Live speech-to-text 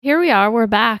Here we are. We're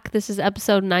back. This is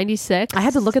episode 96. I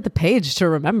had to look at the page to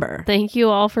remember. Thank you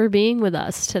all for being with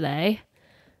us today.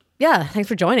 Yeah, thanks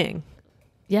for joining.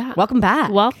 Yeah. Welcome back.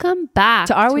 Welcome back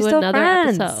to Are We Still another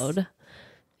Friends? episode.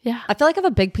 Yeah. I feel like I have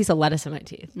a big piece of lettuce in my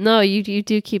teeth. No, you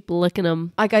do keep licking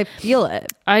them. Like I feel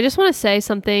it. I just want to say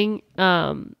something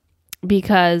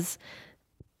because,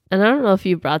 and I don't know if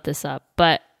you brought this up,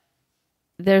 but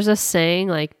there's a saying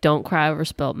like, don't cry over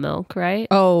spilt milk, right?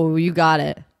 Oh, you got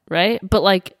it. Right? But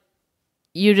like,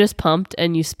 you just pumped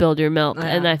and you spilled your milk. Yeah.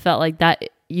 And I felt like that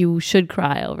you should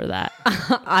cry over that.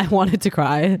 I wanted to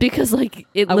cry. Because like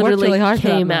it I worked literally really hard for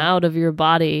that came milk. out of your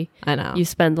body. I know. You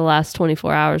spent the last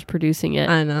 24 hours producing it.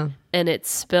 I know. And it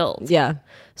spilled. Yeah,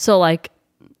 So like,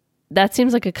 that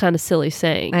seems like a kind of silly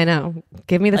saying. I know.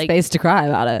 Give me the Like, space to cry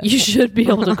about it. You should be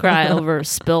able to cry over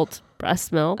spilt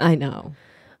breast milk. I know.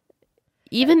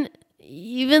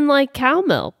 Even like cow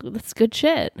milk. That's good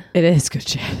shit. It is good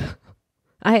shit.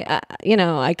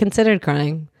 I considered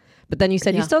crying, but then you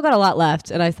said you still got a lot left,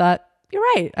 and I thought you're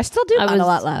right. I still do got a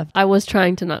lot left. I was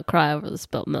trying to not cry over the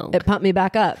spilt milk. It pumped me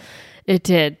back up. It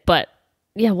did, but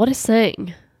yeah, what a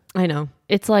saying. I know.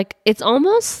 It's like, it's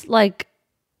almost like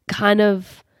kind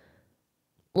of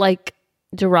like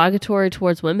derogatory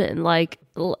towards women. Like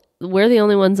we're the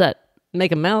only ones that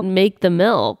Make a milk. make the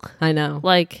milk. I know.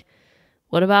 Like,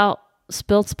 what about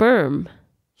spilt sperm?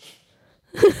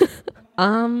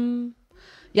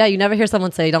 Yeah, you never hear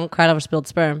someone say, "Don't cry over spilled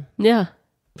sperm." Yeah.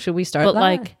 Should we start? But that?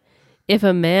 like, if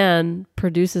a man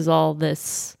produces all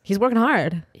this, He's working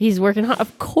hard. he's working hard.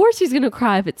 Of course he's going to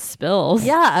cry if it spills.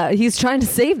 Yeah, he's trying to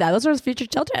save that. Those are his future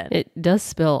children. It does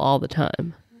spill all the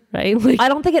time, right? Like, I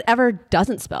don't think it ever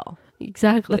doesn't spill.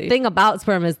 exactly. The thing about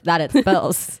sperm is that it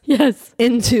spills Yes.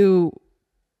 into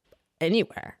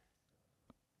anywhere.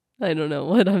 I don't know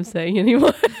what I'm saying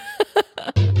anymore.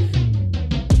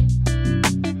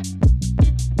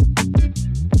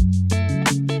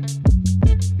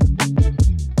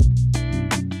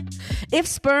 If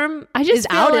sperm I just is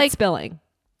feel out, like- it's spilling.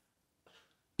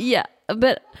 Yeah,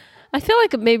 but I feel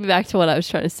like maybe back to what I was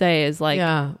trying to say is like,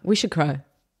 Yeah, we should cry.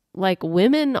 like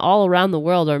women all around the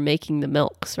world are making the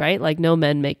milks, right? Like no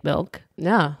men make milk.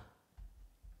 Yeah,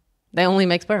 they only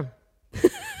make sperm.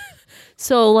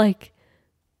 So like,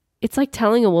 it's like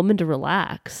telling a woman to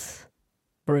relax.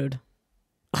 Rude.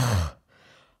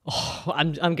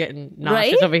 I'm getting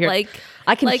nauseous Right? over here. Like,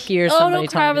 I can hear oh, somebody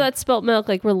don't cry telling over me. that spilt milk.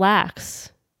 Like,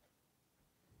 relax,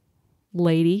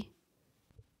 lady.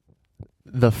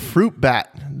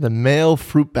 The male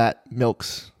fruit bat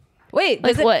milks. Wait,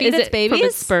 Like, does it what feed is its it babies? from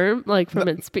its sperm? Like from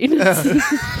its penis?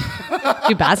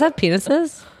 Do bats have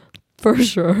penises? For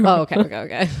sure. Oh,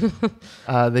 okay.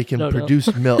 They can Don't know.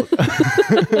 produce milk.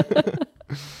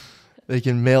 They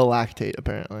can male lactate,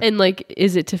 apparently. And like,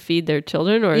 is it to feed their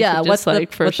children, or Yeah, is it just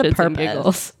like for what's the shits and purpose?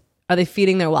 giggles? Are they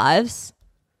feeding their wives?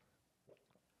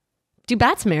 Do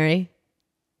bats marry?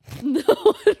 No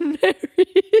one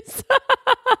marries.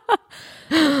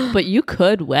 But you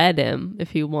could wed him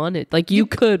if you wanted. Like you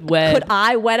could wed. Could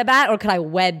I wed a bat or could I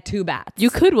wed two bats? You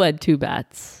could wed two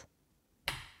bats.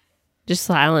 Just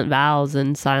silent vows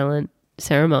and silent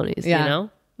ceremonies. Yeah. You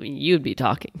know, I mean, you'd be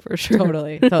talking for sure.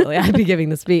 Totally. I'd be giving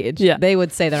the speech. Yeah. They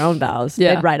would say their own vows.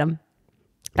 Yeah. They'd write them.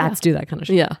 Bats do that kind of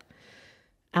shit. Yeah.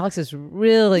 Alex is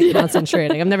really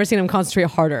concentrating. I've never seen him concentrate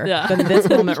harder than this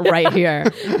moment right here.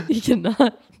 You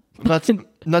cannot.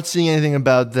 Not seeing anything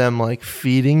about them like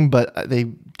feeding, but they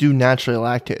do naturally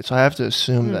lactate. So I have to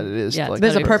assume that it is. Yeah, like,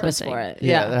 There's a Gotta be purpose something. for it.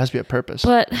 yeah, there has to be a purpose.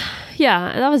 But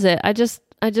yeah, that was it. I just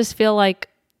feel like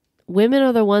women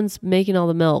are the ones making all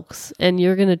the milks, and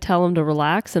you're gonna tell them to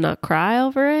relax and not cry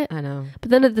over it. I know.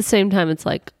 But then at the same time, it's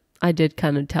like I did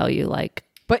kind of tell you, like,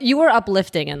 But you were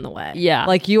uplifting in the way. Yeah.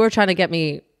 Like you were trying to get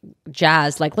me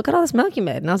jazzed. Like, look at all this milk you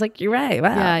made. And I was like, you're right.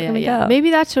 Wow. yeah.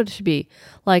 Maybe that's what it should be.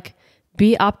 Like,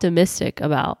 be optimistic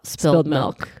about spilled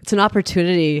milk. It's an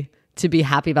opportunity to be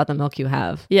happy about the milk you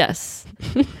have. Yes.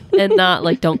 And not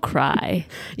like, don't cry.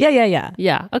 Yeah.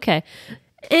 Yeah. Okay.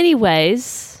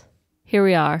 Anyways, here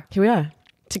we are. Here we are.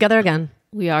 Together again.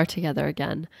 We are together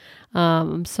again.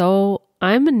 So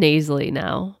I'm nasally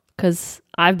now because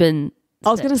I've been. I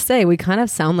was going to say, we kind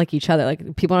of sound like each other.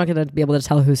 Like people aren't going to be able to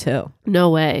tell who's who. No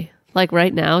way. Like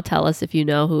right now, tell us if you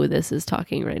know who this is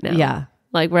talking right now. Yeah.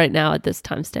 Like right now at this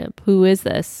timestamp. Who is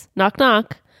this? Knock,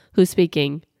 knock. Who's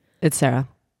speaking? It's Sarah.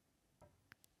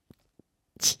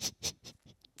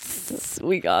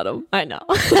 We got him. I know.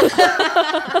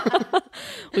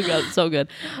 We got it so good.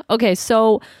 Okay,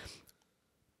 so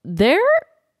there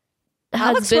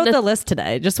Alex been wrote the list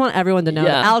today. Just want everyone to know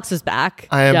Yeah. that Alex is back.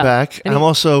 I am Yeah. back. I'm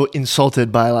also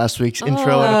insulted by last week's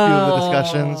intro and a few of the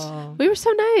discussions. We were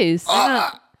so nice.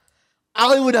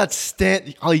 Ali would not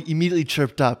stand. Ali immediately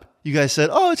chirped up. You guys said,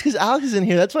 "Oh, it's because Alex is in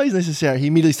here. That's why he's nice to Sarah." He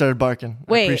immediately started barking.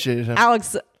 Wait, I appreciated him.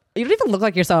 Alex, you don't even look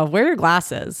like yourself. Where are your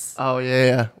glasses? Oh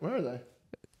yeah. Where are they? I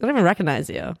don't even recognize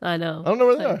you. I know. I don't know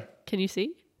where they are. Can you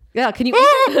see? Yeah, can you?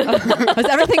 Is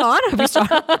everything on? Have we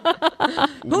started?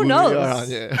 Who knows? We are on,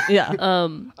 yeah.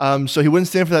 Yeah. So he wouldn't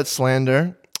stand for that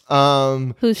slander.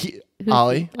 Who's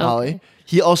Ollie? okay. Ollie.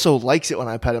 He also likes it when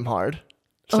I pet him hard.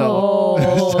 So I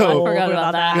forgot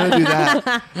about that. I'm gonna do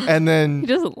that. And then He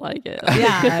doesn't like it.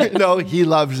 Yeah. no, he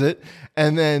loves it.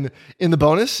 And then in the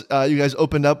bonus, you guys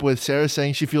opened up with Sarah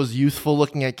saying she feels youthful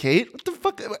looking at Kate. What the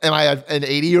fuck? Am I an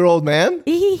 80-year-old man?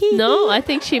 No, I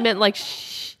think she meant like.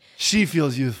 She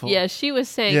feels youthful. Yeah, she was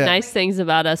saying Yeah. nice things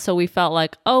about us, so we felt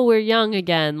like, oh, we're young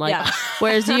again. Like, Yeah.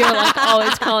 whereas you're like, oh,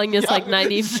 it's calling us like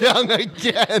Young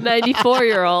again.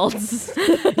 94-year-olds.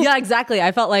 Yeah, exactly.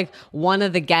 I felt like one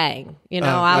of the gang. You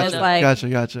know, I was like,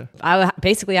 Gotcha. I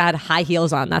had high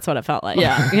heels on. That's what it felt like.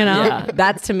 Yeah. You know, Yeah.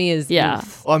 that to me is Yeah.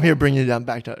 youth. Well, I'm here bringing you down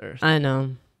back to earth. I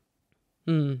know.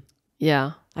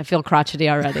 Yeah. I feel crotchety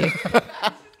already.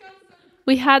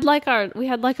 We had like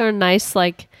our nice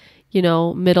like,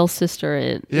 middle sister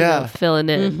in, Yeah. filling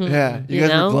in. Yeah, you You guys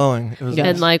know? were glowing. It was And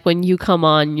nice. like when you come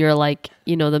on, you're like,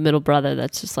 the middle brother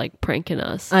that's just like pranking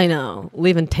us. I know,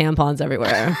 leaving tampons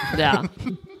everywhere. Yeah.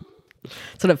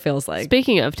 That's what it feels like.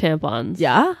 Speaking of tampons,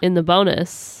 Yeah. in the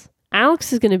bonus,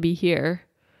 Alex is going to be here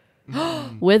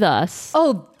with us.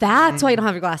 Oh, that's why you don't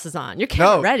have your glasses on. You're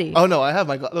camera ready. Oh no, I have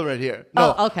my they're right here.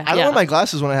 No, Oh, okay. I don't Yeah. wear my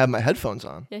glasses when I have my headphones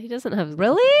on. Yeah, he doesn't have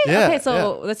Really? Yeah, Okay,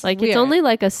 so yeah. that's like weird. it's only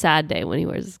like a sad day when he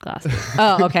wears his glasses.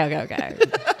 Oh, okay.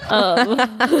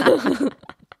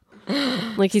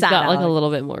 Like he's Sad got like a Alex.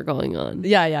 little bit more going on.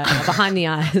 Yeah. Behind the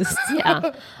eyes.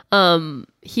 Yeah.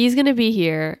 He's gonna be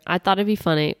here. I thought it'd be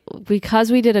funny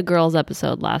because we did a girls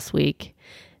episode last week,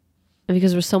 and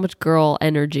because there's so much girl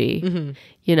energy,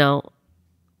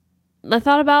 I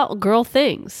thought about girl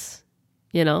things,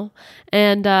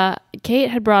 and Kate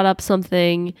had brought up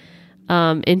something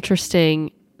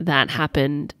interesting that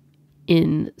happened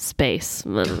in space.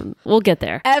 We'll get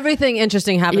there. Everything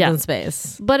interesting happens Yeah. in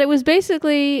space. But it was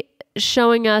basically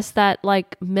showing us that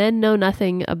like men know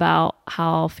nothing about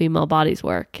how female bodies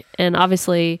work. And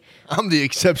obviously I'm the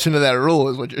exception to that rule,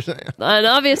 is what you're saying.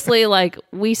 like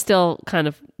we still kind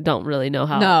of don't really know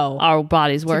how No. our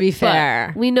bodies work. be but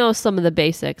fair. we know some of the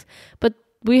basics. But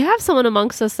we have someone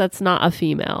amongst us that's not a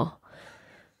female.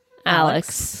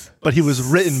 Alex. But he was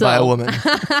written by a woman.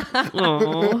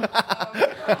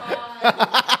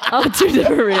 Oh, two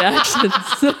different reactions.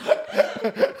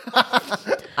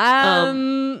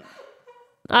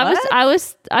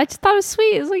 I just thought it was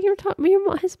sweet. It was like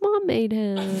his mom made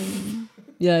him.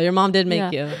 Yeah, your mom did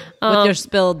make Yeah. you with your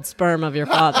spilled sperm of your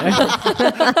father.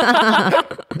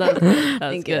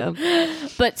 Thank you.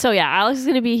 But so yeah, Alex is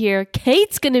going to be here.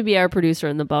 Kate's going to be our producer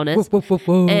in the bonus.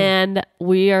 And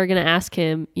we are going to ask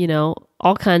him,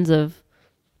 all kinds of,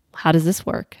 how does this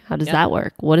work? How does that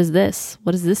work? What is this?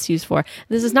 What is this used for?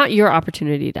 This is not your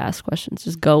opportunity to ask questions.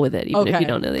 Just go with it, even if you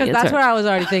don't know the answer. That's what I was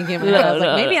already thinking. I was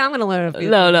like, maybe I'm going to learn a few.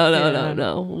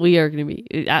 No. We're going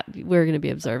to be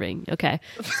observing. Okay.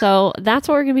 So that's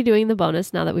what we're going to be doing in the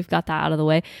bonus now that we've got that out of the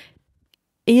way.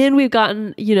 And we've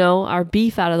gotten, our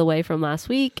beef out of the way from last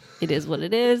week. It is what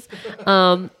it is.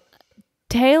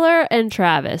 Taylor and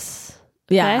Travis.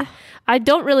 Okay? Yeah. I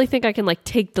don't really think I can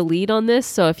take the lead on this.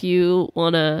 So if you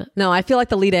want to. No, I feel like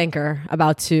the lead anchor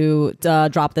about to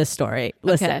drop this story.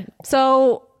 Listen. Okay.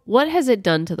 So What has it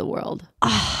done to the world?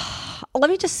 let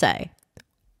me just say,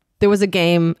 there was a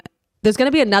game. There's going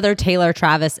to be another Taylor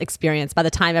Travis experience by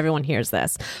the time everyone hears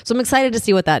this. So I'm excited to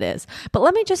see what that is. But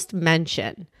let me just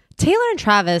mention, Taylor and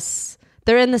Travis,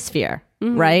 they're in the sphere,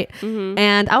 right? Mm-hmm.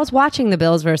 And I was watching the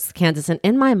Bills versus Kansas, and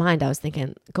in my mind, I was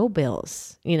thinking, go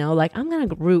Bills. I'm going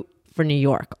to root for New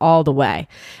York all the way.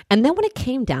 And then when it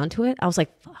came down to it, I was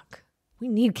like, fuck, we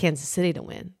need Kansas City to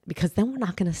win, because then we're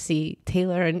not going to see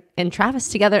Taylor and Travis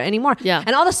together anymore. Yeah.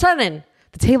 And all of a sudden,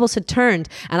 the tables had turned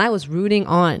and I was rooting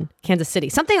on Kansas City,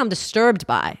 something I'm disturbed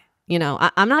by.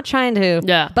 I'm not trying to,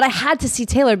 but I had to see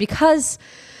Taylor, because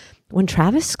when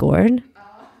Travis scored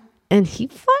and he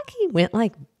fucking went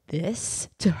like this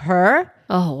to her.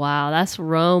 Oh, wow. That's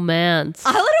romance.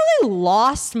 I literally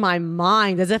lost my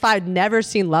mind, as if I'd never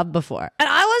seen love before. And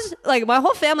I was like, my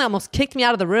whole family almost kicked me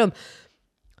out of the room,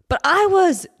 but I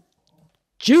was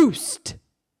juiced.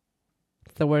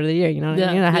 It's the word of the year, you know what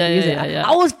I mean? I had to use it. Yeah.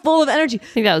 I was full of energy. I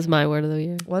think that was my word of the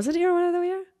year. Was it your word of the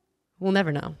year? We'll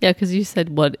never know. Yeah, because you said,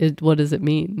 what does it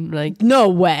mean? No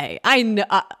way. I know.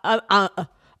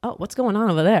 Oh, what's going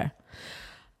on over there?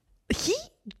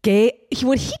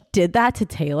 When he did that to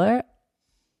Taylor,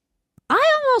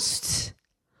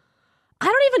 I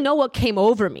don't even know what came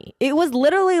over me. It was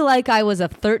literally like I was a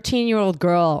 13-year-old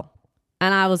girl.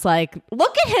 And I was like,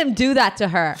 look at him do that to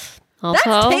her. Also,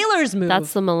 that's Taylor's move.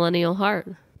 That's the millennial heart.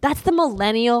 That's the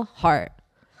millennial heart.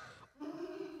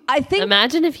 I think.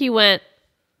 Imagine if he went.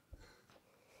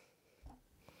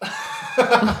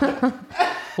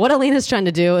 What Alina's trying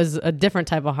to do is a different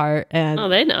type of heart. And Oh,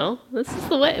 they know. This is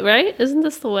the way, right? Isn't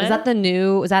this the way? is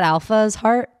that Alpha's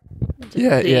heart?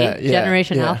 Yeah, Z. yeah, yeah.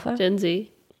 Generation yeah. Alpha? Gen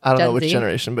Z. I don't know Gen which Z?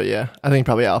 generation, but yeah, I think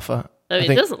probably Alpha. I mean,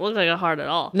 think- it doesn't look like a heart at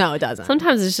all. No, it doesn't.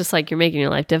 Sometimes it's just like you're making your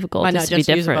life difficult I know, just to be just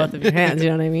use different. both of your hands. You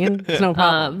know what I mean? It's no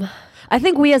problem. Um, I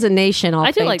think we as a nation all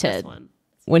I do fainted like this one.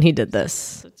 when he did this.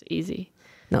 So it's easy.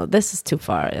 No, this is too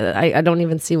far. I don't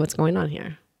even see what's going on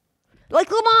here. Like,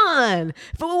 come on.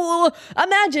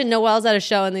 Imagine Noel's at a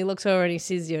show and he looks over and he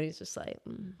sees you and he's just like,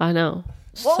 I know.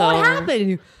 well, So- what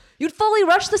happened? You'd fully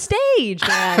rush the stage,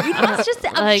 man. I'm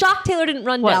Like, shocked Taylor didn't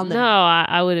run What? down there. No,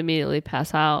 I would immediately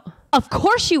pass out. Of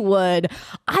course you would.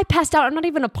 I passed out. I'm not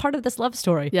even a part of this love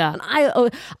story. Yeah. And I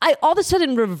all of a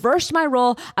sudden reversed my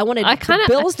role. I wanted I kind the of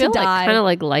Bills feel to die. kind of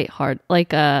like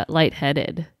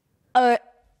lightheaded.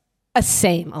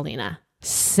 Same, Alina.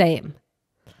 Same.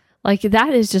 Like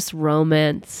that is just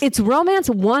romance It's romance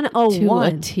to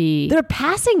 101. a T. They're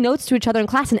passing notes to each other in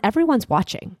class and everyone's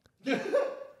watching.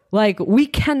 Like, we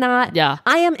cannot. Yeah.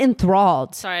 I am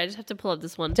enthralled. Sorry, I just have to pull up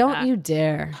this one. Don't fact you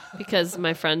dare. because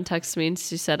my friend texted me and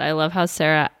she said, "I love how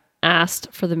Sarah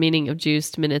asked for the meaning of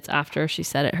juiced minutes after she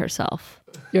said it herself."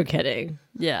 You're kidding.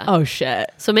 Yeah. Oh,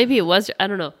 shit. So maybe it was. I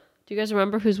don't know. Do you guys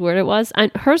remember whose word it was?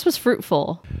 Hers was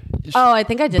fruitful. Oh, I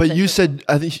think I did. But say you that. said,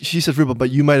 I think she said fruitful,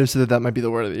 but you might have said that might be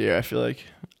the word of the year. I feel like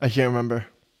I can't remember. I'm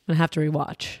going to have to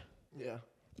rewatch. Yeah.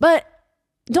 But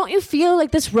don't you feel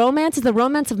like this romance is the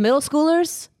romance of middle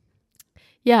schoolers?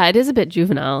 Yeah, it is a bit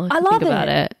juvenile. if I you love think about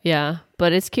it. it. Yeah,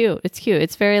 but it's cute. It's cute.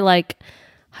 It's very like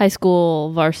high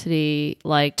school varsity.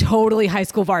 Like Totally high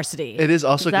school varsity. It is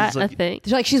also is that 'cause a it's like, thing?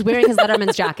 Like she's wearing his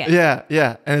Letterman's jacket. yeah,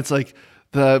 yeah, and it's like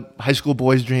the high school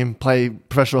boys' dream play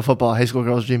professional football, high school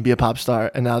girls' dream be a pop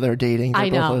star, and now they're dating. They're I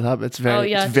both know. at the top. It's very, Oh,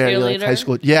 yeah, it's very like cheerleader. high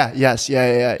school. Yeah, yes,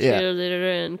 yeah.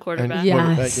 Cheerleader and quarterback. Yeah.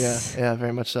 Quarterback, Yes. yeah,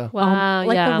 very much so. Wow.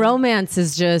 Like yeah. the romance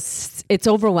is just, it's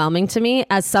overwhelming to me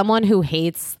as someone who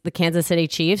hates the Kansas City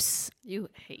Chiefs. You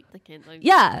hate the kid. Like,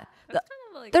 Yeah. that's kind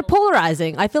of like They're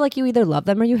polarizing. I feel like you either love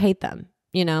them or you hate them,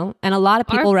 you know? And a lot of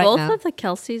people Are right both now. of the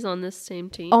Kelseys on this same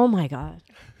team? Oh my God.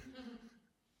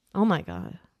 Oh my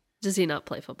God. Does he not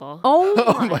play football?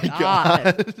 Oh, my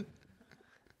God.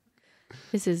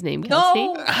 Is his name Kelsey?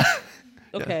 No.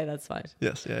 Okay, that's fine.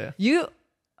 Yes, yeah. You.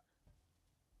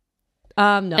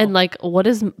 No. And like, what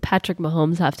does Patrick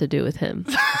Mahomes have to do with him?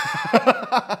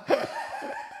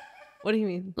 What do you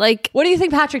mean? Like, What do you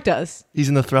think Patrick does? He's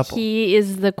in the throuple. he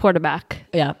is the quarterback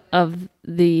Yeah. of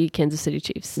the Kansas City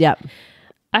Chiefs. Yeah.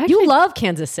 I You actually, love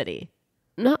Kansas City.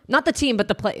 no. Not the team, but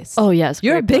the place. Oh yes,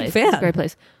 You're a big fan. It's a great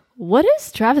place. What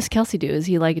does Travis Kelsey do? Is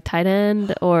he like a tight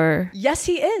end or Yes,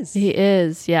 he is. he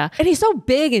is? Yeah. And he's so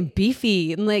big and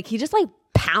beefy. And like, he just like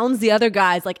pounds the other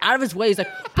guys like out of his way. He's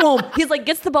like, boom. He's like,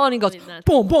 gets the ball and he goes, that's-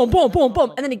 boom, boom, boom, boom,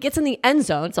 boom. And then he gets in the end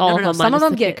zone. It's all of them Some of minus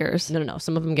them the get kickers. No.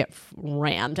 Some of them get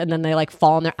rammed and then they like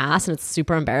fall on their ass and it's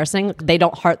super embarrassing. They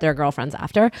don't hurt their girlfriends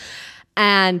after.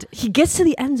 And he gets to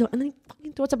the end zone and then he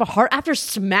fucking throws up a heart after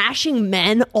smashing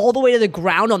men all the way to the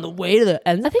ground on the way to the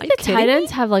end zone. I think Are you the kidding tight me?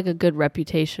 ends have like a good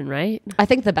reputation, right? I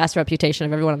think the best reputation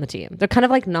of everyone on the team. They're kind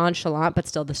of like nonchalant, but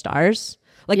still the stars.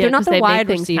 Like Yeah, they're not 'cause the they make wide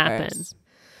things receivers. happen.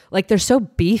 Like they're so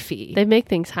beefy. They make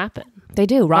things happen. They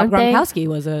do. Rob Aren't they? Gronkowski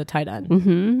was a tight end.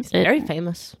 Mm-hmm. He's very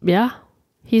famous. Yeah,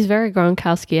 he's very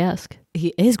Gronkowski-esque.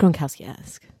 He is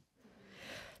Gronkowski-esque.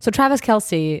 So Travis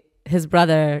Kelsey, his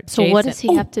brother. So Jason, what does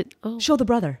he have to? Oh, show the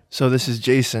brother? So this is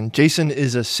Jason. Jason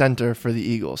is a center for the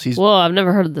Eagles. He's whoa! I've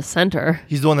never heard of the center.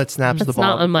 he's the one that snaps the That's ball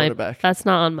not at the on my. quarterback. That's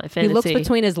not on my He fantasy. looks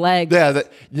between his legs. Yeah,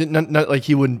 not like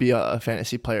he wouldn't be a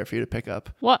fantasy player for you to pick up.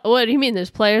 What do you mean?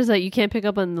 There's players that you can't pick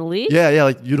up in the league? Yeah,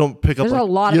 like you don't pick up. There's like, a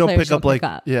lot you of don't players pick up you don't like pick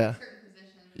up. yeah.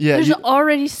 There's You,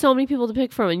 already so many people to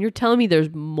pick from, and you're telling me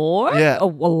there's more? yeah. a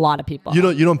lot of people. You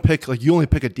don't pick like you only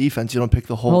pick a defense. You don't pick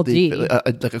the whole Whole D. defense,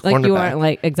 like a like cornerback. you aren't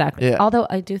like exactly. Yeah. Although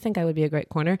I do think I would be a great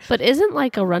corner. But isn't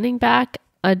like a running back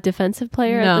a defensive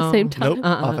player at the No. same time? Nope.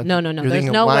 Uh-uh. No. There's You're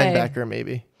thinking no way. linebacker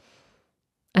maybe.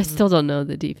 I still don't know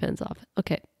the defense off.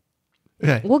 Okay.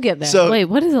 Okay. We'll get there. So Wait,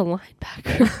 what is a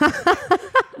linebacker?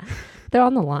 They're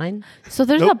on the line. So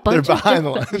there's Nope, a bunch they're of behind the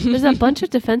line. there's a bunch of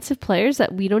defensive players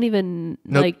that we don't even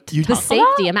Nope, you- The talk safety.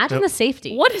 about? Imagine Nope. the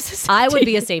safety. What is this? I would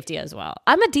be a safety as well.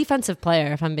 I'm a defensive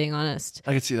player, if I'm being honest.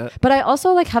 I could see that. But I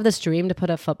also like have this dream to put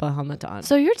a football helmet on.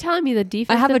 So you're telling me the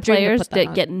defensive have a dream to players put that that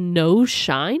on. get no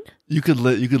shine? You could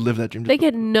live that dream. They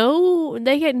get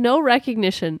no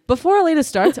recognition. Before Elena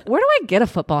starts, where do I get a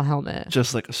football helmet?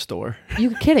 just like a store.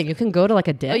 You kidding? You can go to like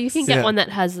a Dick's. Oh, you can get Yeah. one that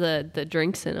has the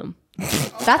drinks in them.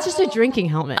 That's just a drinking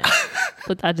helmet.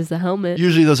 But that is a helmet.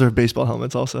 Usually those are baseball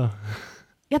helmets also.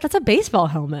 Yeah, that's a baseball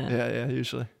helmet. Yeah,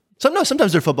 usually.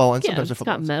 Sometimes they're football ones. Yeah, Sometimes they're it's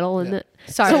football got ones. metal in it.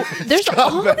 Sorry. So there's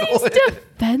all these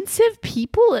defensive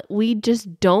people that we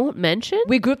just don't mention.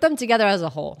 We group them together as a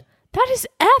whole. That is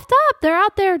effed up. They're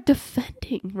out there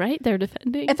defending, right? They're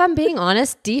defending. If I'm being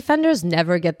honest, defenders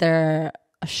never get their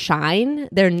shine.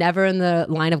 They're never in the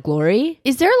line of glory.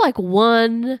 Is there like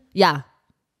one Yeah.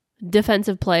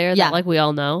 defensive player Yeah. that like we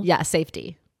all know? Yeah,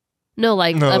 safety. No,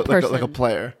 like No, a like person. like a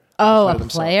player. Oh, Play a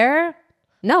themselves. player?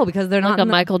 No, because they're like not a in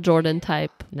the- Michael Jordan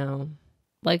type, No.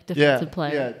 like Yeah, defensive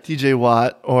player. yeah. TJ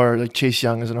Watt or like Chase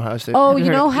Young is an Ohio State. Oh, Haven't you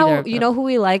heard know of either how of you them. know who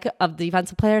we like of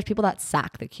defensive players? People that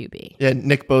sack the QB. Yeah,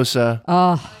 Nick Bosa,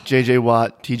 Oh, JJ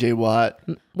Watt, TJ Watt.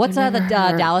 what's the never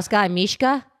heard. Dallas guy?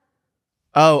 Mishka?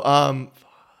 Oh,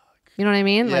 You know what I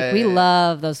mean? Yeah, Like we yeah, yeah.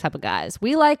 love those type of guys.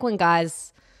 We like when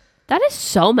guys. That is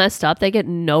so messed up. They get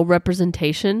no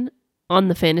representation on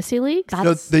the fantasy leagues. no,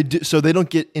 That's, they do. So they don't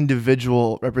get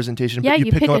individual representation. Yeah, but you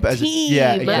pick pick them up a as team.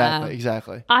 yeah, Yeah.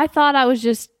 exactly. I thought I was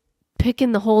just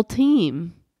picking the whole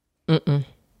team.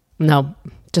 no,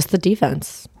 just the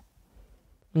defense.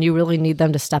 You really need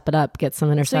them to step it up, get some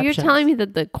interceptions. So you're telling me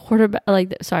that the quarterback,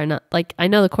 sorry, not like I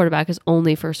know the quarterback is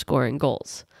only for scoring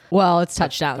goals, Well, it's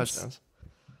touchdowns.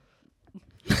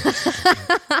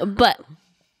 but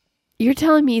you're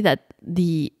telling me that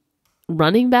the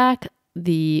running back,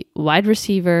 the wide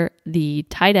receiver, the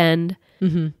tight end,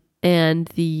 and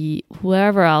the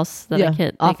whoever else that I can't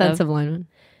think offensive of, lineman.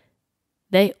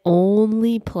 they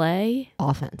only play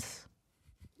Offense.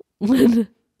 when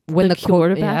When the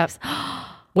quarterbacks.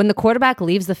 When the quarterback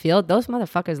leaves the field, those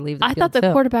motherfuckers leave the I field thought the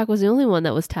too. quarterback was the only one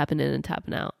that was tapping in and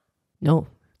tapping out. No.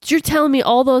 So you're telling me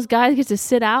all those guys get to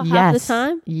sit out half the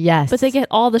time, Yes. but they get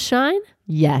all the shine?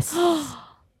 Yes.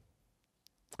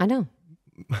 I know.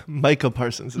 Micah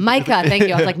Parsons. Micah, thank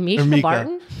you. I was like, Or Misha Mika.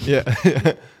 Barton? Yeah.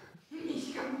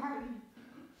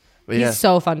 But yeah, He's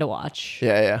so fun to watch.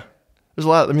 yeah. There's a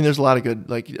lot. I mean, there's a lot of good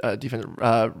like defense.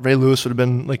 Ray Lewis would have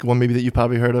been like one maybe that you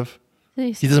probably heard of.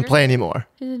 He doesn't play anymore.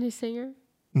 Isn't he a singer?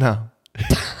 No.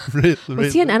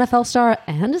 Was he an NFL star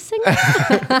and a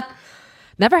singer?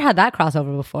 Never had that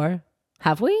crossover before.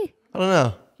 Have we? I don't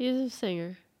know. He's a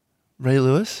singer. Ray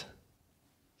Lewis.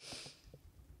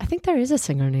 I think there is a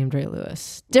singer named Ray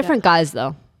Lewis. Different guys,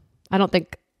 though. I don't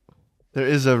think. There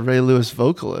is a Ray Lewis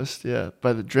vocalist. Yeah,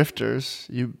 by the Drifters.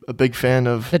 You a big fan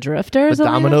of The Drifters? the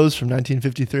Elena? Dominoes from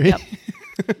 1953?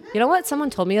 You know what someone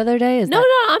told me the other day? Is No,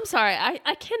 that I'm sorry.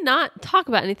 I cannot talk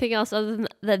about anything else other than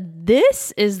that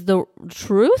this is the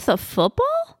truth of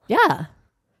football? Yeah.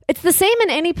 It's the same in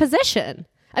any position.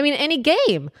 I mean, any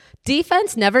game.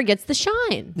 Defense never gets the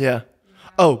shine. Yeah.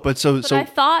 Oh, but so I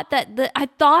thought that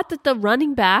the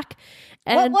running back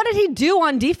and What did he do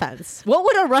on defense? What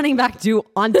would a running back do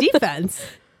on defense?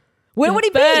 Where would he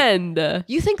be? defend,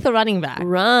 You think the running back?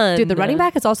 run. Dude, the running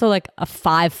back is also like a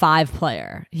 5'5"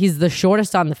 player. He's the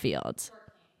shortest on the field.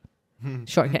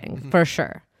 Short king, for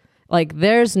sure. Like,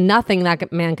 there's nothing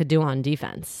that man could do on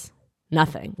defense.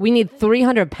 Nothing. We need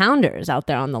 300 pounders out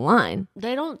there on the line.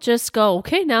 They don't just go,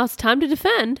 okay, now it's time to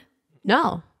defend.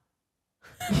 No.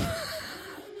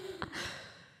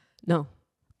 No.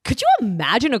 Could you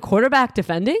imagine a quarterback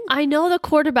defending? I know the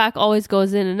quarterback always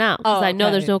goes in and out because Oh, I know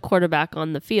okay. there's no quarterback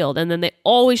on the field. And then they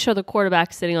always show the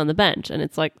quarterback sitting on the bench. And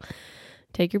it's like,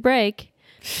 take your break.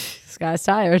 This guy's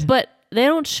tired. But they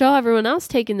don't show everyone else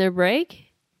taking their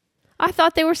break. I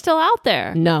thought they were still out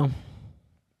there. No.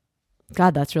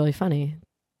 God, that's really funny.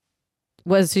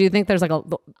 So you think there's like a...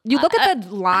 You look at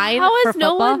the line How for is no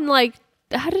football? one like,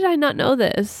 how did I not know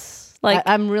this? Like,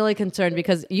 I'm really concerned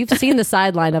because you've seen the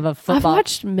sideline of a I've football.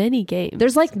 watched many games.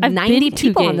 There's like I've 90 been to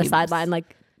people on the games. sideline.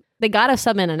 Like, they got to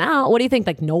sub in and out. What do you think?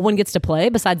 Like, no one gets to play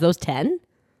besides those 10?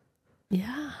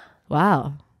 Yeah.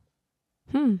 Wow.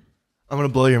 I'm gonna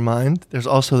blow your mind. There's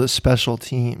also the special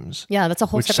teams, Yeah, that's a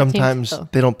whole which separate team, sometimes though.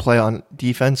 they don't play on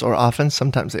defense or offense.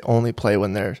 Sometimes they only play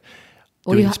when they're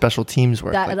Well, doing you ha- special teams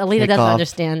work. That, like Alita doesn't kickoff,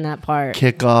 understand that part.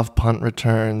 Kickoff, punt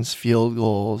returns, field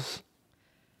goals.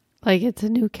 Like it's a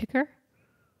new kicker.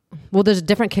 Well, there's a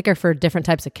different kicker for different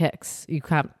types of kicks. You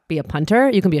can't be a punter.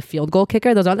 You can be a field goal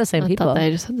kicker. Those aren't the same I people. thought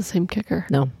they just had the same kicker.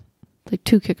 No. Like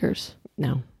two kickers.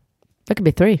 No. That could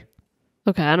be 3.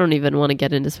 Okay, I don't even want to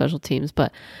get into special teams,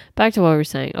 but back to what we were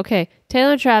saying. Okay,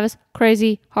 Taylor and Travis,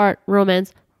 crazy, heart,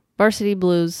 romance, varsity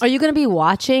blues. Are you going to be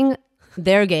watching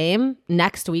their game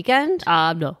next weekend?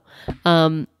 No.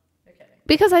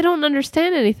 Because I don't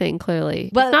understand anything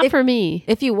clearly. But it's not for me.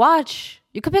 If you watch,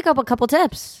 you could pick up a couple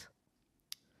tips.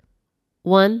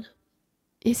 1,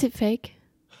 is it fake?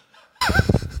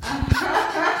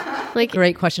 Like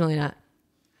Great question, Elena.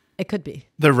 It could be.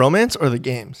 The romance or the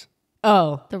games?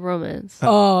 Oh. the romance.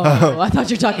 Oh, I thought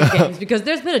you were talking games because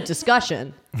there's been a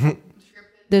discussion.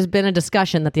 There's been a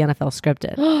discussion that the NFL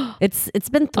scripted. It's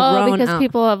been thrown because out.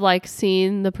 people have like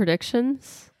seen the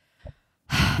predictions.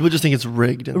 People just think it's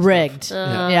rigged. And rigged.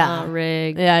 Yeah,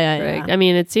 rigged. Yeah. Rigged. I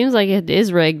mean, it seems like it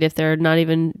is rigged if they're not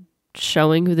even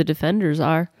showing who the defenders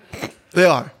are. They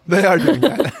are doing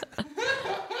that.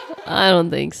 I don't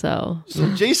think so.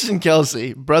 So Jason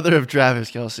Kelsey, brother of Travis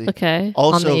Kelsey. Okay.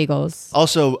 Also, on the Eagles.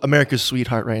 Also America's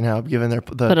sweetheart right now, given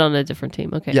But on a different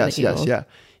team. Okay. Yes, the Eagles. yeah.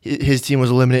 His team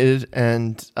was eliminated,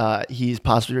 and he's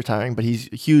possibly retiring, but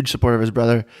he's a huge supporter of his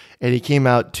brother, and he came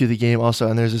out to the game also,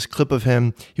 and there's this clip of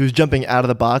him. He was jumping out of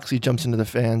the box. He jumps into the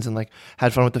fans and like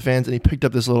had fun with the fans, and he picked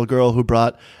up this little girl who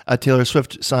brought a Taylor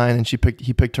Swift sign, and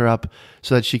he picked her up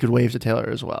so that she could wave to Taylor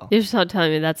as well. You're just not telling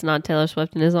me that's not Taylor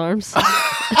Swift in his arms.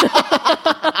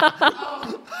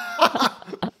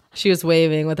 She was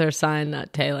waving with her sign,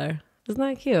 not Taylor. Isn't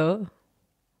that cute?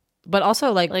 But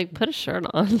also, like put a shirt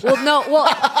on. Show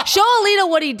Alina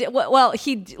what he did. Well,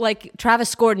 he like Travis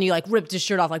scored and he like ripped his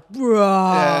shirt off, like, bro.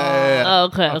 Yeah.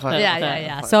 Okay.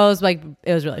 Yeah. So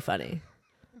it was really funny.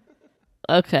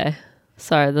 Okay.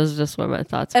 Sorry, those are just where my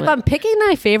thoughts If went. I'm picking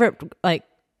my favorite like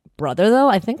brother, though,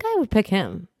 I think I would pick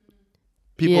him.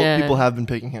 People have been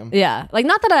picking him. Yeah, like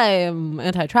not that I am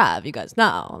anti-Trav. You guys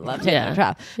know I love Taylor and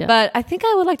Trav, but I think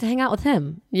I would like to hang out with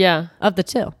him. Yeah. Of the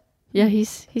two. Yeah, he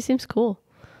seems cool.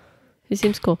 He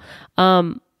seems cool.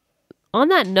 On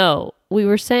that note, we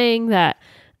were saying that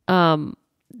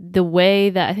the way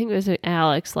that I think it was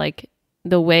Alex, like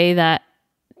the way that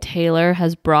Taylor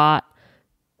has brought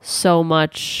so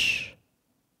much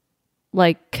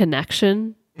like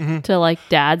connection to like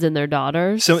dads and their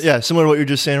daughters. So yeah, similar to what you're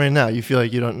just saying right now. You feel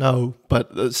like you don't know,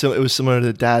 but so it was similar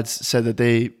to dads said that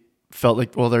they felt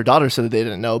like, well, their daughter said that they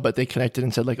didn't know, but they connected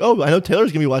and said like, oh, I know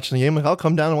Taylor's gonna be watching the game. Like, I'll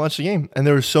come down and watch the game. And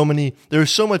there was so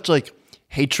much like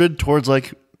hatred towards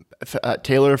like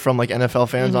Taylor from like NFL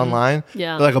fans online.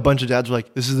 Yeah, like a bunch of dads were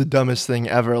like, this is the dumbest thing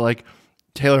ever. Like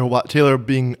Taylor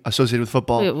being associated with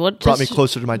football brought me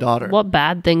closer to my daughter. What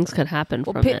bad things could happen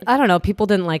from it? I don't know. People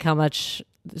didn't like how much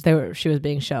she was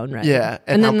being shown, right? Yeah,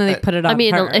 and then they put it on. I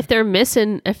mean, her. if they're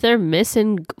missing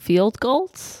field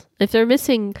goals, if they're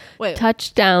missing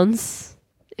touchdowns,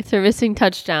 they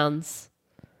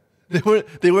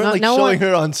weren't showing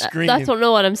her on screen. That's what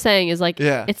I'm saying is like,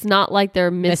 it's not like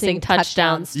they're missing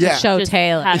touchdowns to show just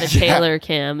Taylor. Have a Taylor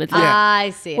cam. It's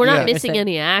I see. We're not missing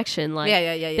any action. Like,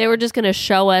 they were just going to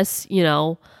show us,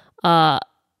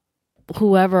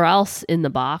 whoever else in the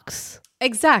box.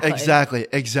 Exactly. But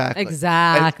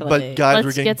guys,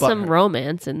 let's get some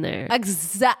romance in there.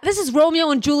 This is Romeo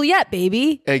and Juliet,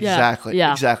 baby. Exactly.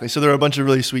 Yeah. Exactly. So there are a bunch of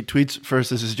really sweet tweets. First,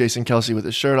 this is Jason Kelsey with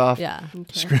his shirt off. Yeah.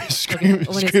 Screaming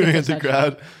at the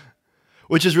crowd.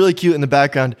 Which is really cute in the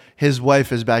background. His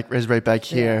wife is right back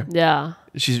here. Yeah.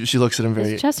 She looks at him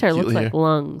very His chest hair looks like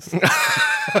lungs.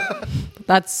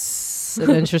 That's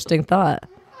an interesting thought.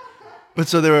 But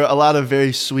so there were a lot of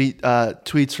very sweet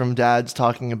tweets from dads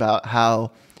talking about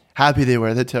how happy they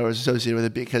were that Taylor was associated with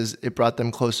it because it brought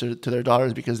them closer to their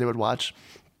daughters because they would watch.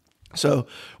 So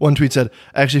one tweet said,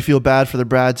 I actually feel bad for the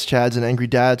Brads, Chads, and angry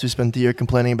dads who spent the year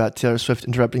complaining about Taylor Swift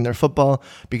interrupting their football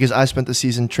because I spent the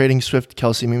season trading Swift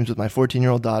Kelsey memes with my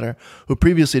 14-year-old daughter who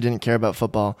previously didn't care about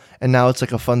football, and now it's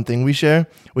like a fun thing we share,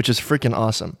 which is freaking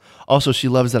awesome. Also, she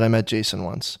loves that I met Jason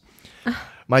once.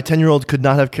 My 10-year-old could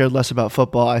not have cared less about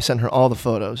football. I sent her all the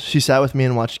photos. She sat with me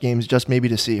and watched games just maybe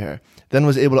to see her. Then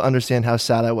was able to understand how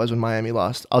sad I was when Miami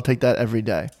lost. I'll take that every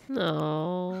day.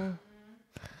 No.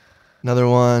 Another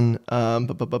one.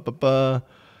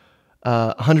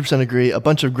 100% agree. A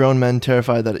bunch of grown men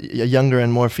terrified that a younger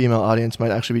and more female audience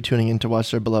might actually be tuning in to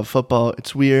watch their beloved football.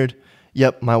 It's weird.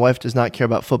 Yep, my wife does not care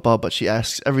about football, but she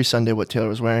asks every Sunday what Taylor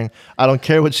was wearing. I don't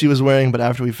care what she was wearing, but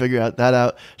after we figure that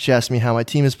out, she asks me how my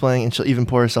team is playing, and she'll even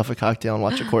pour herself a cocktail and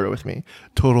watch a quarter with me.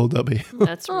 Total W.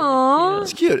 That's really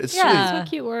cute. It's cute. It's It's so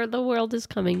cute where the world is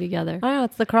coming together. I know,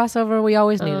 it's the crossover we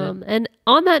always needed. And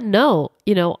on that note,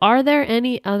 are there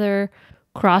any other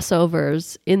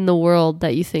crossovers in the world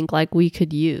that you think like we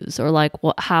could use, or like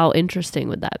how interesting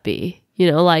would that be?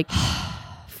 Like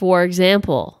for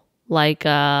example, like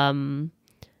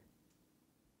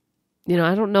you know,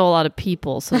 I don't know a lot of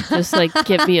people, so just like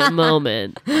give me a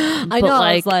moment. I know.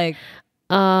 I was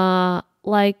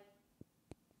like,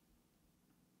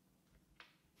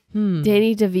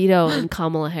 Danny DeVito and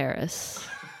Kamala Harris.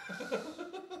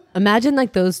 imagine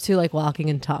like those two like walking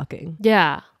and talking.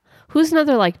 Yeah. Who's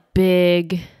another like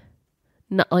big,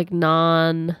 like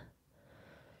non?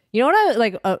 You know what I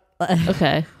like?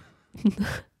 Okay.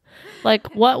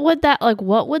 Like what would that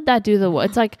do to the world?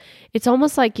 It's like it's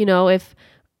almost like, you know, if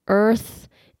Earth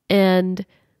and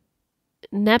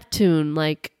Neptune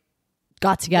like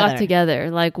got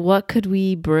together. Like what could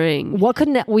we bring? What could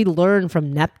we learn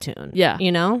from Neptune? Yeah.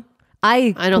 You know?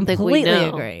 I don't think we completely know.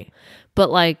 agree.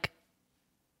 But like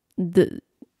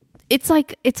it's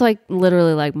like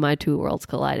literally like my two worlds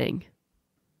colliding.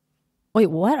 Wait,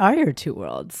 what are your two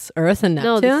worlds? Earth and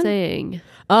Neptune? No, the saying.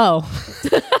 Oh.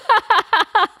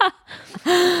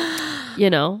 You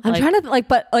know, I'm trying to like,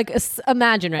 but like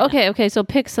imagine right now. Okay. So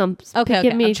pick some. Okay.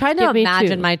 Give me, I'm trying to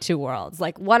imagine two. my two worlds.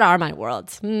 Like, what are my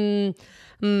worlds? You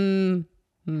know,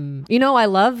 I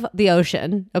love the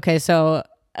ocean. Okay, so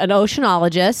an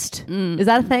oceanologist. Is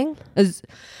that a thing?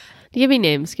 Give me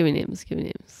names.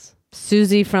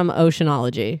 Susie from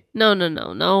Oceanology.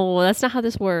 No. That's not how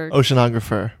this works.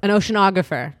 Oceanographer. An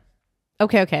oceanographer.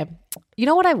 Okay. You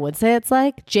know what I would say it's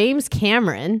like? James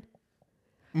Cameron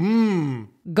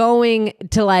going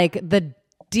to like the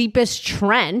deepest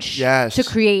trench to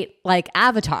create like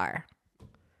Avatar.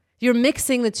 You're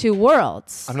mixing the two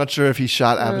worlds. I'm not sure if he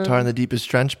shot Avatar in the deepest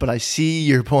trench, but I see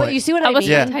your point. But you see what I That was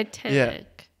mean? Titanic. Yeah.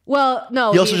 Well,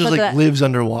 no. He also just like lives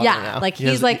underwater now. like He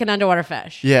he's has, like an underwater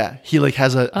fish. Yeah, he like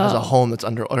has a home that's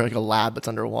under, or like a lab that's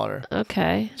underwater.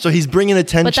 Okay. So he's bringing But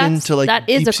attention to like that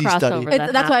is a deep sea study.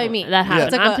 crossover. That's what I mean. That happens.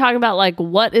 It's like I'm talking about like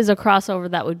what is a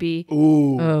crossover that would be,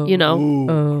 you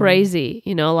know, crazy.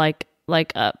 You know, like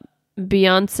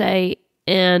Beyonce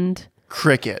and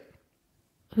Cricket.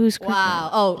 who's Cricket? Wow.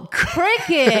 Oh,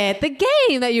 cricket, the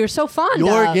game that you're so fond of.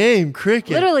 Your game,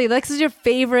 cricket. Literally, this is your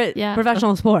favorite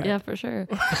professional sport. Yeah, for sure.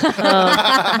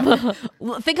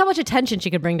 Think how much attention she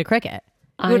could bring to cricket.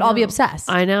 We would all be obsessed.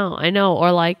 I know.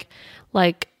 Or like,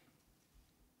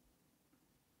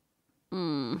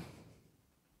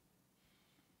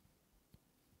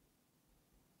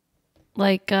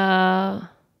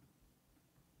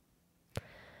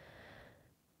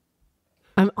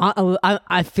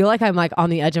 I feel like I'm like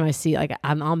on the edge of my seat. Like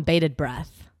I'm on bated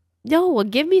breath. no, well,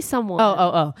 give me someone.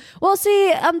 Oh. Well,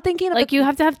 see, I'm thinking of Like you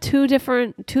have to have two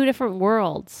different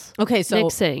worlds. Okay, so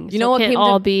mixing. You know what it can't came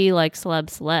all to be like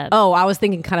celeb. Oh, I was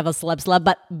thinking kind of a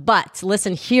celeb, but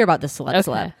listen here about the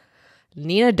celeb.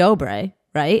 Nina Dobre,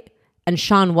 right? And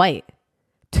Shaun White.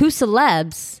 Two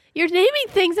celebs. You're naming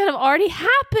things that have already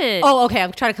happened. Oh, okay.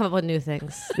 I'm trying to come up with new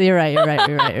things. You're right.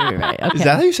 Okay. Is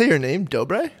that how you say your name,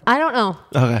 Dobre? I don't know.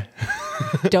 Okay.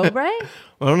 Dobre?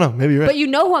 I don't know. Maybe you're right. But you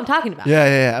know who I'm talking about. Yeah,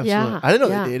 absolutely. Yeah, I didn't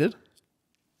know yeah. they dated.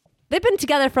 They've been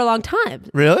together for a long time.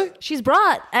 Really? She's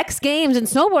brought X Games and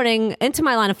snowboarding into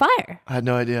my line of fire. I had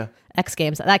no idea. X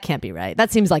Games, that can't be right.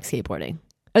 That seems like skateboarding.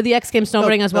 Are the X Games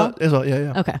snowboarding as well? As well,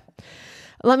 yeah. Okay.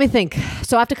 Let me think.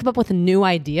 So I have to come up with a new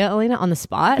idea, Alina, on the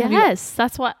spot? Yes,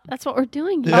 that's what we're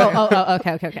doing here. Oh,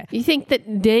 okay. You think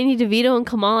that Danny DeVito and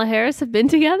Kamala Harris have been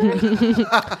together?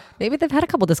 Maybe they've had a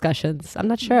couple discussions. I'm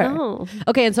not sure. No.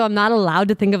 Okay, and so I'm not allowed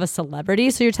to think of a celebrity.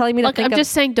 So you're telling me to Look, think I'm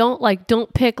just saying, don't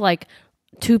pick like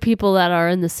two people that are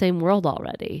in the same world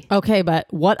already. Okay, but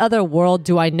what other world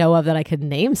do I know of that I could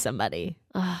name somebody?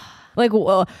 Like,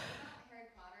 well,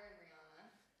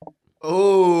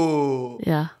 Oh.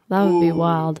 Yeah, that would be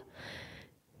wild.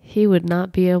 He would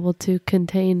not be able to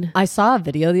contain. I saw a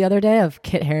video the other day of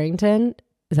Kit Harington.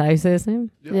 Is that how you say his name?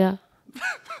 Yeah.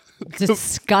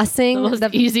 Discussing The most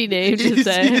easy name to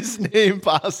say. Easiest name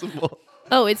possible.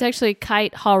 Oh, it's actually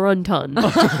Kite Harunton.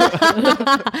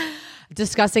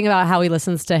 discussing about how he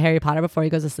listens to Harry Potter before he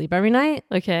goes to sleep every night.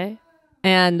 Okay.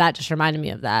 And that just reminded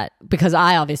me of that because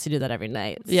I obviously do that every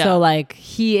night. Yeah. So like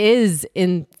he is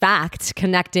in fact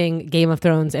connecting Game of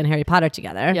Thrones and Harry Potter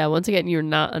together. Yeah, once again, you're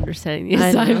not understanding the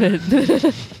assignment.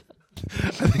 I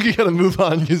think you gotta move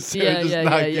on because yeah.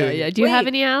 Do you have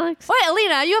any, Alex? Wait,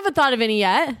 Alina, you haven't thought of any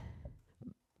yet.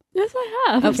 Yes, I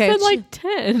have. Okay, I've said like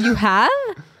 10. You have?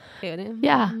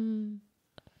 Yeah.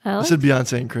 I Alex? said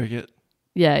Beyonce and cricket.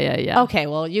 Yeah. Okay,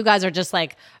 well, you guys are just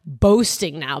like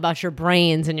boasting now about your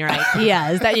brains and your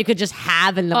ideas that you could just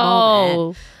have in the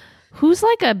moment. Who's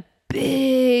like a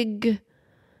big...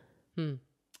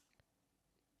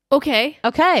 Okay.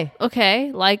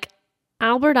 Like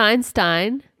Albert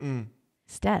Einstein.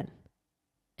 He's dead.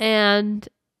 And...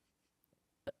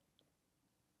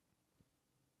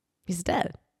 He's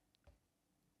dead.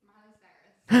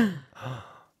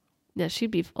 Yeah, Yeah,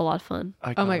 she'd be a lot of fun.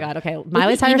 Oh my God. Okay. Would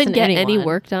Miley we Cyrus even and get anyone. any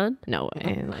work done? No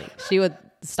way. Like she would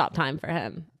stop time for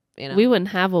him. You know. We wouldn't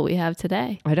have what we have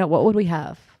today. I don't. What would we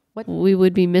have? What? We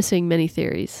would be missing many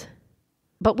theories.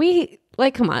 But we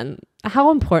like. Come on.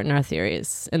 How important are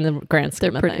theories in the grand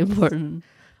scheme They're of pretty things? important.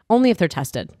 Only if they're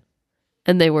tested.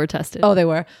 And they were tested. Oh, they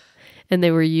were. And they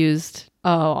were used.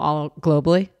 Oh, all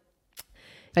globally.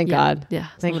 Thank God. Yeah.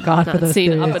 Thank Someone God has for not those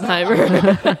seen theories.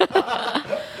 Oppenheimer.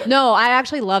 No, I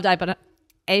actually loved Oppenheimer.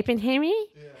 Yeah.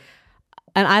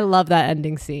 And I love that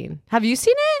ending scene. Have you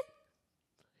seen it?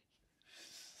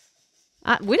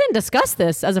 We didn't discuss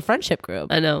this as a friendship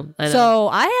group. I know. So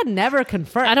I had never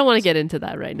confirmed. I don't want to get into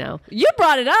that right now. You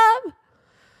brought it up.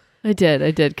 I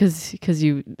did because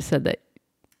you said that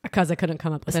Because I couldn't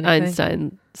come up with anything.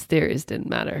 Einstein's theories didn't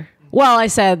matter. Well, I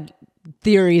said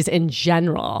theories in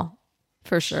general.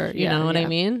 For sure. You know what I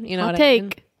mean? You know Hot what I mean?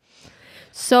 take.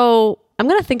 So I'm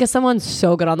going to think of someone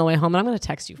so good on the way home, and I'm going to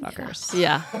text you fuckers.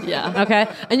 yeah. Okay?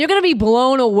 And you're going to be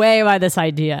blown away by this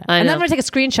idea. I And then know. I'm going to take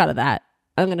a screenshot of that.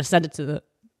 I'm going to send it to the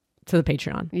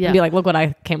Patreon. Yeah. And be like, look what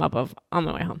I came up with on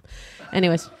my way home.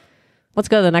 Anyways, let's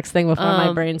go to the next thing before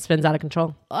my brain spins out of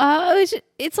control.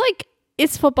 It's like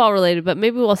it's football related, but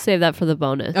maybe we'll save that for the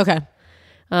bonus. Okay.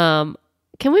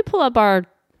 Can we pull up our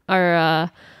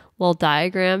little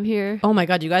diagram here? Oh my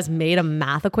God, you guys made a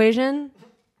math equation?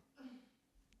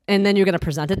 And then you're going to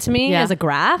present it to me as a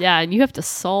graph? Yeah, and you have to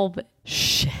solve it.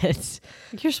 Shit.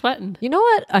 You're sweating. You know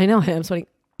what? I know I'm sweating.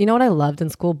 You know what I loved in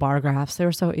school? Bar graphs. They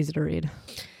were so easy to read.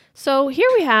 So here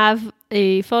we have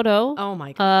a photo Oh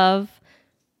my God. of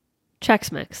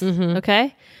Chex Mix.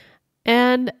 Okay.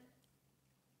 And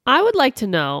I would like to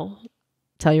know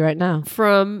Tell you right now.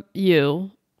 from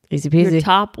you Easy your peasy.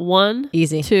 top 1,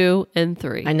 Easy. 2, and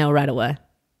 3. I know right away.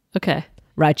 Okay.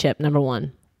 Rye chip, number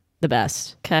 1. The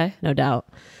best. Okay. No doubt.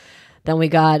 Then we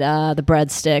got the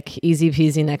breadstick. Easy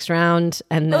peasy next round.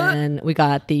 And then we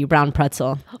got the brown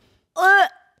pretzel.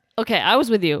 Okay, I was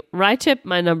with you. Rye chip,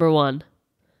 my number 1.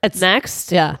 It's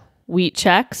Next, Yeah. wheat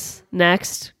Chex.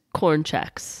 Next, corn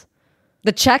Chex.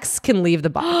 The checks can leave the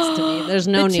box to me. There's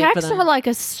no The need for Chex them. are like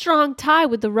a strong tie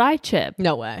with the rye chip.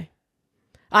 No way.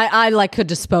 I like could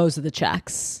dispose of the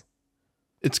checks.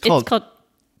 It's called. It's called.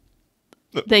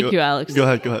 Thank you, Alex. Go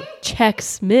ahead.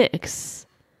 Chex Mix.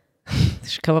 They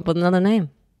should come up with another name.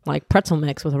 Like pretzel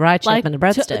mix with a rye chip Like and a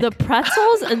breadstick. the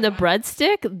pretzels and the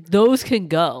breadstick, those can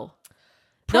go.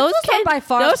 Pretzels are by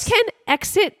far those can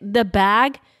exit the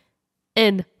bag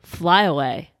and fly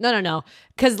away. No.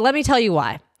 Because let me tell you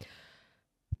why.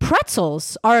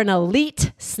 Pretzels are an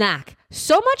elite snack.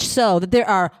 So much so that there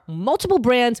are multiple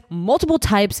brands, multiple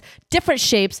types, different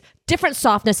shapes, different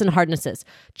softness and hardnesses.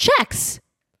 Chex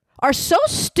are so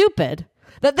stupid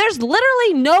that there's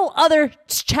literally no other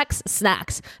Chex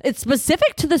snacks. It's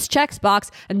specific to this Chex box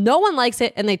and no one likes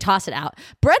it and they toss it out.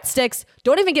 Breadsticks,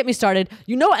 don't even get me started.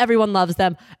 You know everyone loves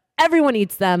them. Everyone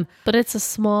eats them. But it's a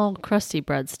small, crusty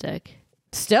breadstick.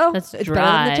 Still, That's it's better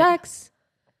than the dry. Chex.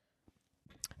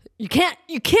 You can't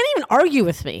even argue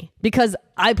with me because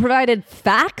I provided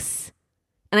facts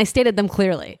and I stated them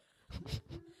clearly.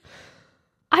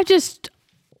 I'm just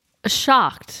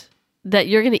shocked that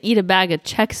you're going to eat a bag of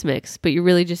Chex Mix, but you're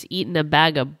really just eating a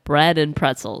bag of bread and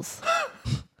pretzels.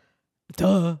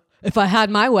 Duh. If I had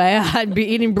my way, I'd be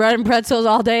eating bread and pretzels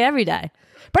all day, every day.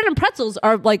 Bread and pretzels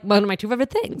are like one of my 2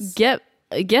 favorite things. Get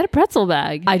a pretzel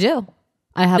bag. I do.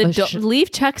 I have Leave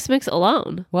Chex Mix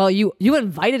alone. Well, you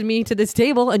invited me to this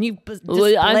table and you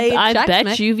displayed I Chex bet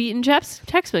Mix. you've eaten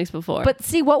Chex Mix before. But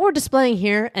see, what we're displaying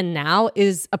here and now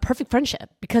is a perfect friendship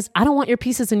because I don't want your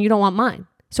pieces and you don't want mine.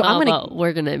 So I'm gonna. well,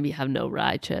 we're gonna have no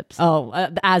rye chips.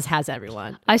 As has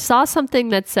everyone. I saw something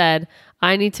that said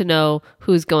I need to know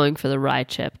who's going for the rye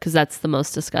chip because that's the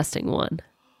most disgusting one.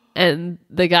 And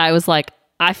the guy was like,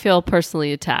 I feel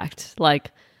personally attacked.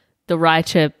 Like the rye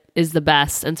chip is the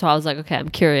best. And so I was like, okay, I'm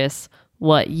curious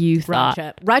what you thought.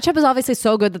 Rye chip is obviously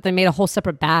so good that they made a whole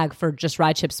separate bag for just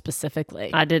rye chip specifically.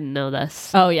 I didn't know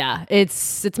this. Oh yeah,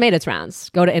 it's made its rounds.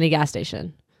 Go to any gas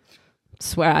station.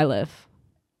 It's where I live.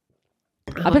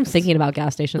 I've been thinking about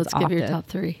gas stations Let's often. give your top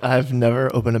 3. I've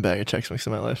never opened a bag of Chex Mix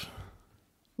in my life.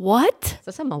 What? Is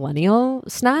this a millennial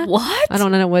snack? What? I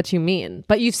don't know what you mean,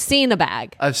 but you've seen a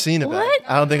bag. I've seen a bag. What?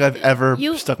 I don't think I've ever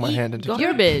You stuck my eat hand into gar- it.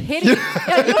 Garbage. You're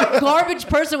a garbage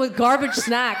person with garbage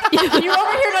snacks. You're over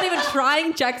here not even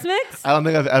trying Chex Mix? I don't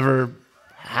think I've ever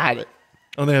had it.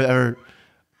 I don't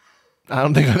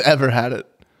think I've ever had it.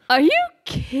 Are you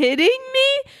kidding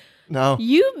me? No.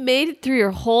 You made it through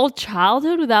your whole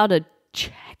childhood without a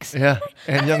Chex? Yeah.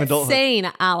 And young adulthood.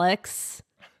 Insane, Alex.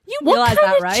 You What realize kind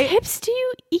that, of right? chips do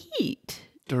you eat?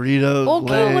 Doritos,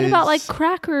 Okay, what Lay's. about like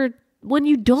cracker when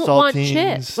you don't want Saltines,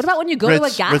 chips? What about when you go to a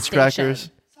gas Ritz station? crackers.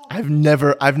 I've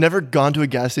never gone to a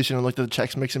gas station and looked at the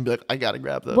Chex Mix and be like, I gotta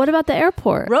grab those. What about the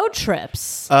airport? Road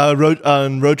trips.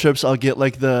 Road trips, I'll get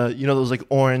like those like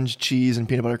orange cheese and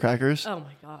peanut butter crackers. Oh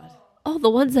my god. Oh, the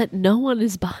ones that no one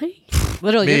is buying?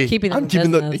 Literally, Me. you're keeping them I'm in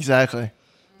keeping business. exactly.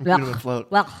 I'm keeping them afloat.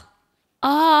 Well,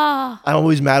 Ah. I'm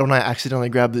always mad when I accidentally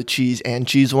grab the cheese and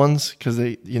cheese ones because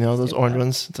they, those orange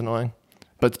ones. It's annoying.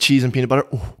 But the cheese and peanut butter.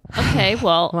 Ooh. Okay,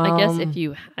 well, I guess if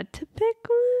you had to pick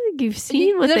one, you've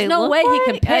seen what there's they no look way he like.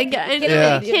 can pick. I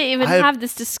Yeah. can't even have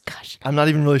this discussion. I'm not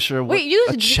even really sure what wait, you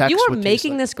a Chex were would taste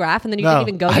making like. this graph and then you No. didn't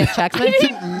even go get Chex I Mix?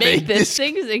 didn't make this.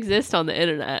 Things exist on the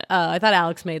internet. Oh, I thought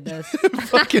Alex made this.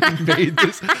 Fucking made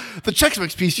this. The Chex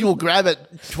Mix piece you will grab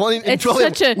at 20. It's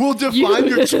such a- We'll define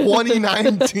your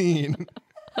 2019.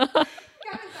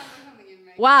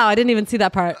 Wow, I didn't even see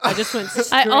that part. I just went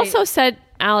straight. I also said,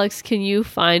 Alex, can you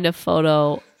find a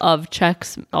photo of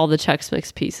all the Chex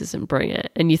Mix pieces and bring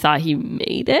it? And you thought he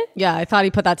made it? Yeah, I thought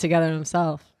he put that together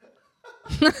himself.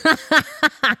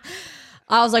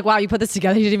 I was like, wow, you put this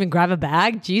together? You didn't even grab a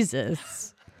bag?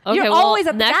 Jesus. Okay, You're well, always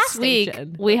at the next gas week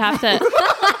station. we have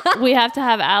to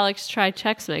have Alex try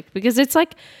Chex Mix because it's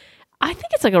like, I think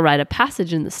it's like a rite of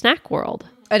passage in the snack world.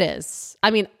 It is. I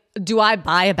mean, do I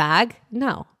buy a bag?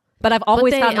 No. But I've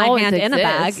always But had they my always hand in a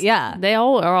bag. exist. Yeah. They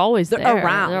all are always They're there.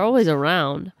 around. They're always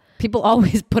around. People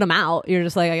always put them out. You're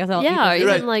just like, I guess I'll eat Yeah, or this.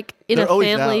 even right. like in They're a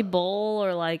always family out. bowl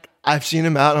or like, I've seen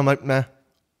him out and I'm like, nah.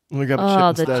 Let me grab a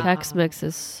oh, chip the instead. Chex Mix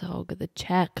is so good. The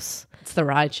Chex. It's the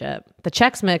ride chip. The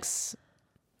Chex Mix.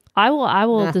 I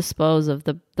will Nah. dispose of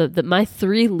the my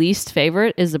 3 least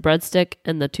favorite is the breadstick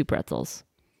and the 2 pretzels.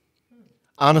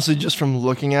 Honestly, just from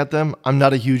looking at them, I'm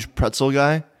not a huge pretzel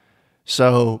guy.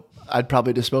 So I'd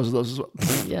probably dispose of those as well.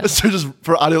 Yeah. So just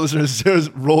for audio listeners, Sarah's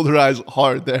rolled her eyes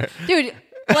hard there. Dude,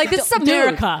 like this is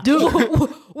America. Dude.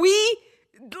 we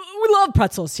love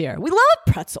pretzels here. We love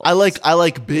pretzels. I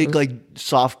like big, like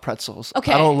soft pretzels.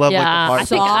 Okay. I don't love Yeah, like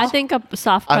the hard. I think a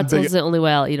soft I'm pretzel big- is the only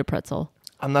way I'll eat a pretzel,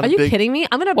 I'm not Are a you big. kidding me?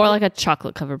 I'm going or to like a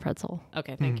chocolate covered pretzel.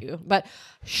 Okay, thank you. But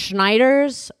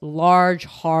Schneider's large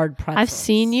hard pretzels. I've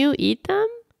seen you eat them,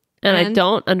 and I And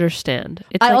don't understand.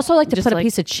 It's I also like to just put a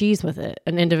piece of cheese with it,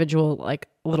 an individual like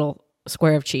little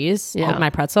square of cheese Yeah. on my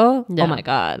pretzel. Yeah. Oh my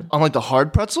god. On like the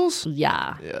hard pretzels.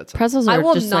 Yeah. Yeah, it's pretzels. I Are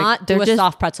will just not like, do they're a just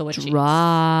soft pretzel with cheese.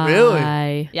 dry.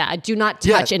 Really? Yeah, I do not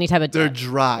touch any type of They're dip.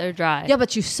 dry. They're dry. Yeah,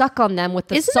 but you suck on them with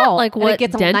the Isn't salt. that like and what it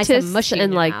gets all nice dentists and mushy in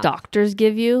and your like mouth. doctors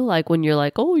give you? Like when you're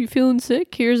like, oh, you feeling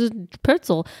sick? Here's a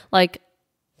pretzel. Like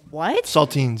What?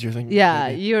 Saltines, you're thinking. Yeah,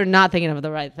 maybe. you're not thinking of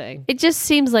the right thing. it just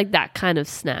seems like that kind of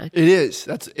snack. It is.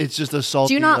 It's just a salty.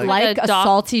 Do you not like a a doc-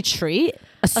 salty treat?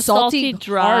 A salty,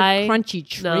 dry, hard, crunchy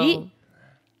treat? No,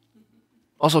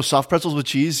 Also, soft pretzels with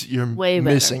cheese, you're way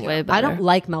better. missing Way it. better. I don't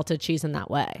like melted cheese in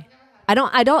that way. I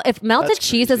don't. If melted That's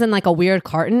cheese is in like a weird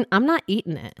carton, I'm not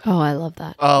eating it. Oh, I love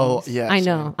that. Oh yeah, I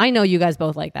know. I know you guys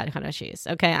both like that kind of cheese.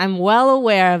 Okay, I'm well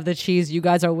aware of the cheese you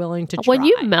guys are willing to try. When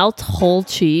you melt whole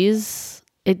cheese,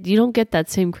 you don't get that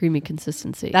same creamy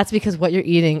consistency. That's because what you're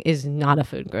eating is not a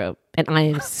food group, and I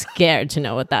am scared to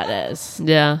know what that is.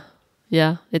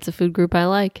 yeah, it's a food group I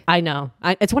like. I know.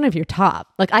 It's one of your top.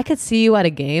 Like I could see you at a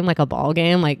game, like a ball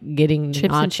game, like getting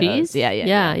Chips nachos. and cheese.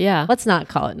 Yeah. Let's not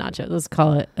call it nachos. Let's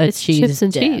call it a cheese chips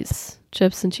and dip. cheese.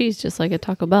 Chips and cheese, just like at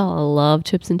Taco Bell. I love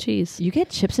chips and cheese. You get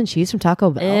chips and cheese from Taco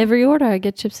Bell. Every order, I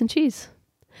get chips and cheese,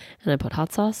 and I put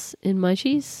hot sauce in my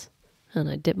cheese, and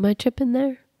I dip my chip in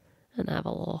there, and I have a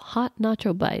little hot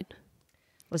nacho bite.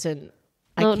 Listen,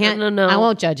 No, I can't. no. I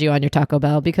won't judge you on your Taco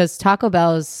Bell because Taco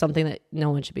Bell is something that no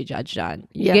one should be judged on.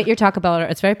 You Yeah. get your Taco Bell order;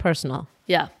 it's very personal.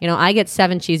 Yeah, You know, I get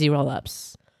 7 cheesy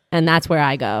roll-ups, and that's where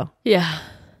I go. yeah.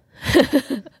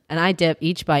 And I dip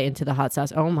each bite into the hot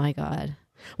sauce. Oh my god!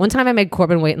 One time I made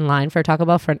Corbin wait in line for a Taco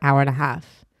Bell for an hour and a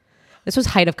half. This was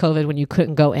height of COVID when you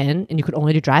couldn't go in and you could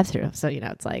only do drive-through. So you know,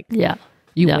 it's like Yeah.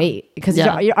 you Yeah. wait because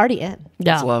Yeah. you're already in.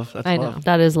 Yeah. That's love. That's I love. know.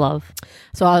 That is love.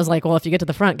 So I was like, well, if you get to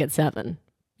the front, get 7.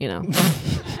 You know,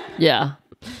 Yeah.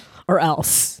 or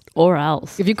else Or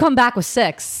else. if you come back with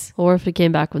 6, Or if it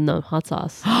came back with no hot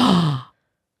sauce.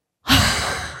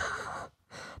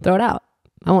 throw it out.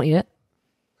 I won't eat it.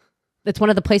 It's one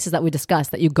of the places that we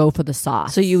discussed that you go for the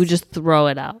sauce. So you would just throw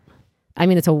it out. I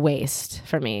mean, it's a waste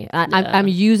for me. I'm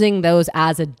using those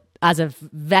as a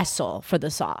vessel for the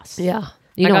sauce. Yeah.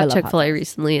 You I know I got love Chick-fil-A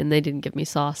recently and they didn't give me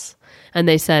sauce. And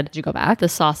they said, Did you go back? the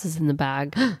sauce is in the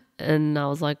bag. And I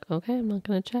was like, okay, I'm not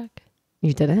going to check.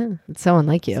 You didn't. It's so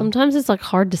unlike you. Sometimes it's like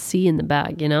hard to see in the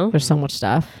bag, you know? There's so much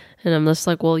stuff. And I'm just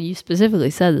like, well, you specifically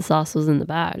said the sauce was in the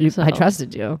bag. So, I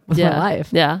trusted you with yeah, my life.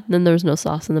 Yeah. Then there was no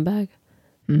sauce in the bag.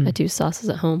 I had 2 sauces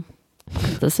at home.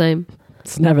 It's the same.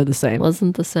 It's never the same.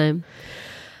 Wasn't the same.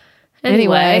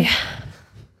 Anyway,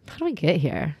 how do we get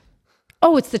here?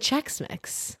 Oh, it's the Chex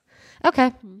Mix.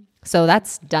 Okay. So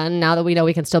that's done now that we know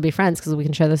we can still be friends because we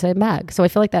can share the same bag. So I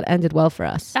feel like that ended well for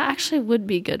us. That actually would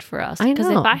be good for us. I Because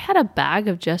know. if I had a bag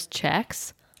of just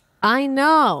Chex, I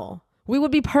know. We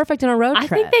would be perfect in a road I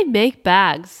trip. think they make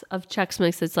bags of Chex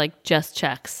Mix that's like just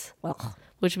Chex, Well,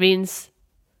 which means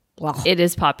well, it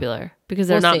is popular because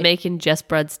they're We'll not see. making just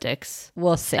breadsticks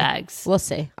we'll see. bags. We'll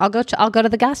see. I'll go to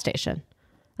the gas station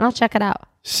and I'll check it out.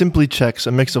 Simply Chex,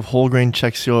 a mix of whole grain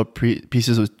Chex cereal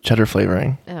pieces with cheddar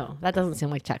flavoring. Oh, that doesn't seem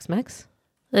like Chex Mix.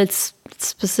 It's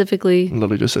specifically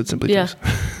Literally just said Simply Yeah.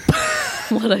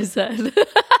 Chex. what I said.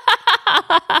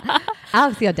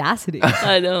 Alex, the audacity.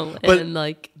 I know. But- And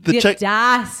like, The Chex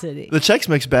audacity. the Chex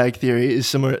Mix bag theory is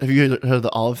similar. Have you heard of the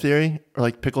olive theory or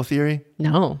like pickle theory?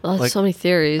 No. oh, there's Like- so many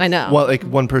theories. I know. Well, like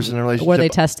one person in a relationship. Were they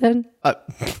tested?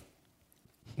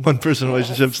 One person in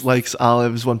relationships likes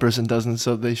olives, one person doesn't,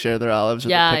 so they share their olives or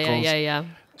Yeah, the pickles. yeah.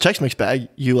 Chex Mix bag,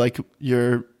 you like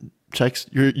your Chex,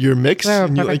 your mix, We're a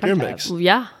and you perfect like your friendship.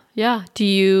 mix. Yeah. Do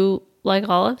you like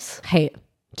olives? Hey,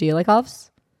 do you like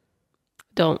olives?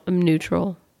 Don't. I'm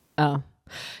neutral. Oh.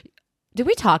 Did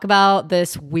we talk about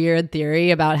this weird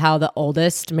theory about how the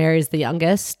oldest marries the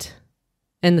youngest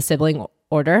in the sibling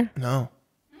order? No.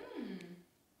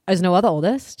 There's no other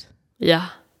oldest, Yeah.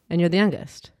 and you're the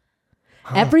youngest.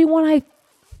 Everyone I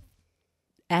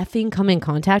effing come in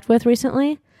contact with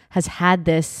recently has had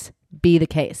this be the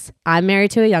case. I'm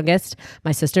married to a youngest.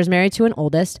 My sister's married to an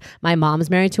oldest. My mom's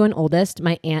married to an oldest.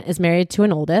 My aunt is married to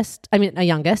an oldest. I mean, a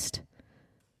youngest.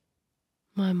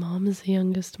 My mom is the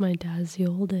youngest. My dad's the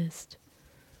oldest.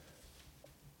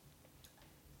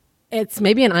 It's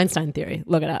maybe an Einstein theory.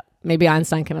 Look it up. Maybe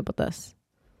Einstein came up with this.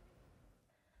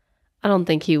 I don't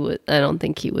think he was. I don't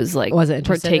think he was like Was it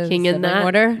interested partaking in in sibling that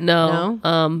order?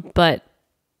 No. But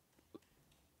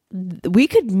we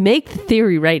could make the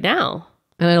theory right now.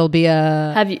 And it'll be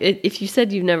a... Have you? If you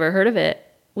said you've never heard of it,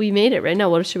 we made it right now.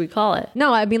 What should we call it?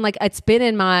 No, I mean, like,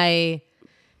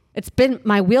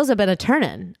 my wheels have been a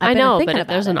turning. I know, but if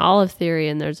there's an olive theory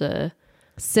and there's a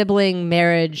sibling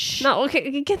marriage. no,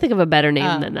 okay, you can't think of a better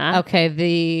name than that. Okay,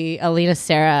 the Alina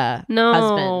Sarah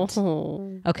No,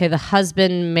 husband. Okay, the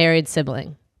husband married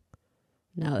sibling.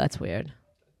 No, that's weird.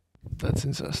 That's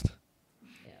incest.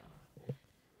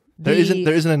 There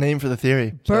isn't a name for the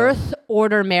theory. so- Birth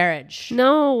order marriage.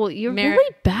 no, you're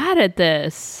really bad at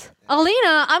this. Alina,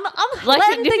 I'm Like,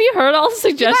 letting have things- you heard all the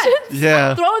suggestions?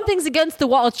 Yeah. throwing things against the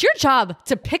wall. It's your job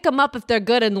to pick them up if they're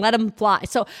good and let them fly.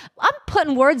 So I'm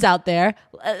putting words out there.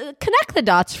 Connect the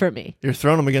dots for me. You're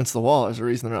throwing them against the wall. There's a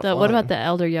reason they're not What flying. about the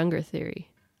elder younger theory?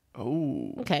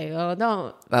 Oh, Okay, well,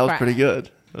 don't. that was Right. pretty good.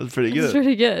 That was pretty good. It's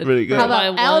pretty good. Pretty good. How about I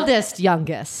want- eldest,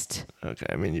 youngest? Okay,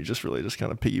 I mean, you just really just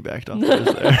kind of piggybacked off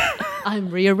those there. I'm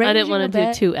rearranging. I didn't want a to do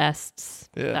bit. two ests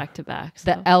Yeah. back to back. So.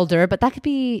 The elder, but that could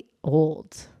be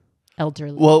old,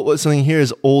 elderly. Well, what's something here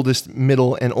is oldest,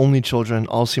 middle, and only children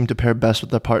all seem to pair best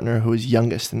with their partner who is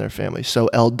youngest in their family. So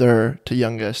elder to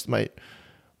youngest might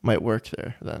work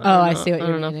there. Then. Oh, I see what I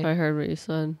you're don't know if meaning. I heard what you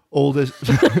said.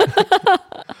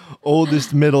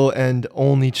 Oldest, middle, and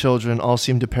only children all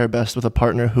seem to pair best with a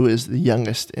partner who is the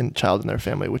youngest child in their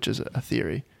family, which is a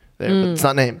theory there, but it's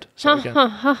not named. So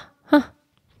again,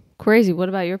 Crazy. What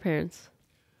about your parents?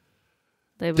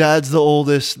 They Dad's the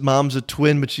oldest, mom's a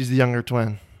twin, but she's the younger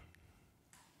twin.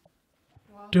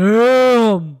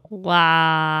 Damn.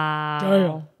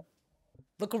 wow.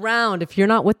 Look around. If you're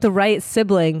not with the right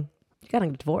sibling, you gotta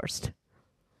get divorced.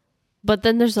 But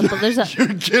then there's a You're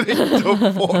getting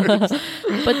divorced.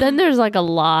 but then there's like a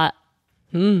lot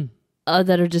that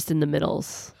are just in the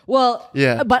middles, Well,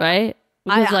 Yeah. but right?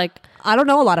 Because I don't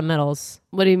know a lot of middles.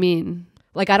 what do you mean?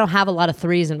 Like, I don't have a lot of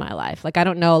threes in my life. Like, I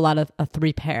don't know a lot of a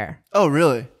three pair. Oh,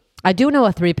 really? I do know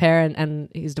a three pair, and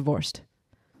he's divorced.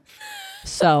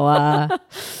 So,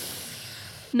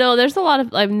 No, there's a lot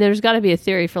of. I mean, there's got to be a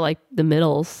theory for like the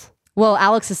middles. well,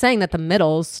 Alex is saying that the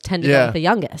middles tend to go Yeah. with the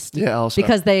youngest. Yeah, also.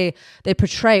 Because they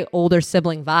portray older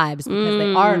sibling vibes because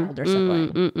they are an older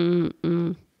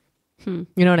sibling.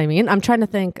 You know what I mean? I'm trying to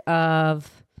think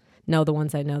of the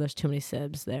ones I know. There's too many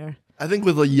sibs there. I think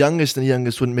with the youngest and the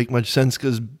youngest wouldn't make much sense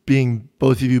because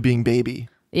both of you being baby.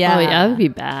 Yeah, Oh, yeah, that would be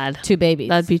bad. two babies.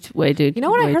 That'd be way too. You know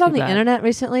what I way heard on too the bad. internet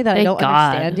recently that I Thank don't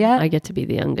God understand yet? I get to be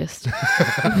the youngest.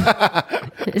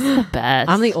 It's the best.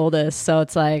 I'm the oldest, so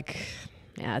it's like,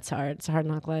 yeah, it's hard. It's a hard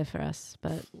knock life for us,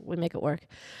 but we make it work.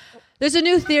 There's a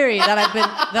new theory that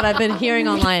I've been hearing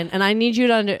online, and I need you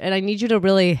to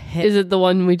really hit. Is it the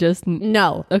one we just?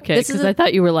 No, Okay, This is because I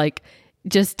thought you were like,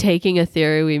 just taking a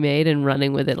theory we made and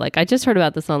running with it. Like, I just heard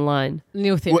about this online.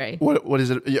 New theory. What is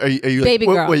it? Are you Baby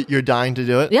like, girl. wait, you're dying to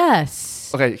do it?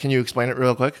 Yes. Okay, can you explain it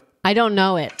real quick? I don't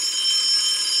know it.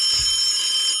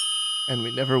 And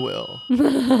we never will.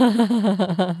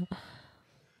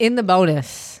 In the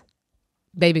bonus,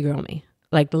 baby girl me.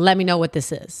 Like, let me know what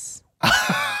this is.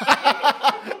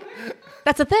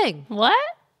 That's a thing. What?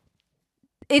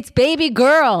 It's baby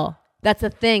girl. That's a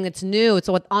thing. It's new. It's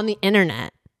what's on the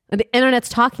internet. And the internet's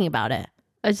talking about it.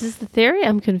 Is this the theory?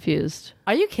 I'm confused.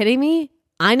 Are you kidding me?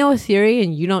 I know a theory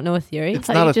and you don't know a theory. I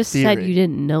thought you just said you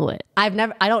didn't know it. I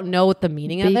don't know what the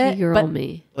meaning of it. Baby girl but,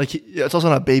 me. Like it's also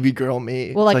not baby girl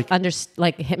me. Well, It's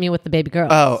hit me with the baby girl.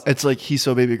 oh, it's like he's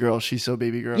so baby girl, she's so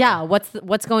baby girl. Yeah.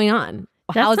 What's going on?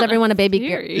 That's How is not everyone a baby girl?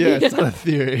 theory. Yeah, it's not a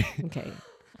theory. Okay.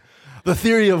 The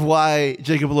theory of why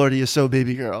Jacob Elordi is so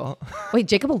baby girl. Wait,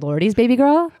 Jacob Elordi's baby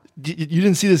girl? You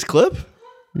didn't see this clip?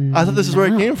 I thought this is where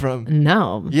it came from.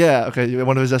 No. Yeah, okay.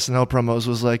 One of his SNL promos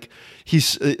was like,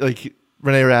 he's like,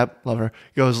 Renee Rapp, love her,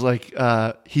 goes like,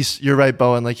 you're right,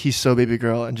 Bowen, like he's so baby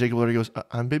girl. And Jacob Elordi goes,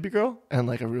 I'm baby girl? And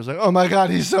like everyone's like, oh my God,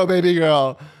 he's so baby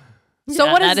girl. So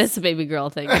Yeah, what that is is a baby girl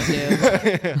thing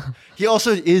to do. He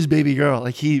also is baby girl.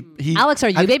 Like he Alex, are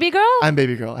you baby girl? I'm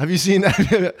baby girl. Have you seen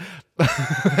that?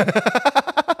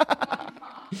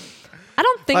 I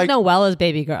don't think like- Noelle is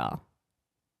baby girl.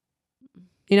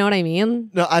 You know what I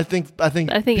mean? No, I think I think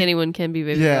anyone can be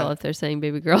baby Yeah. girl if they're saying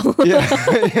baby girl. yeah,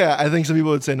 yeah. I think some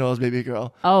people would say Noel's baby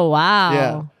girl. Oh wow.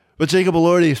 Yeah. But Jacob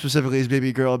Elordi specifically is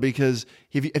baby girl because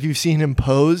if you've seen him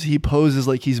pose, he poses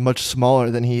like he's much smaller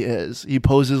than he is. He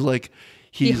poses like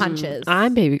He he's hunches.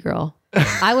 I'm baby girl.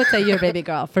 I would say you're baby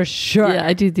girl for sure. Yeah,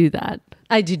 I do that.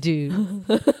 I do.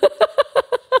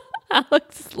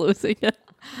 Alex is losing it.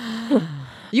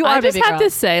 You are I just baby have girl.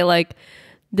 to say, like,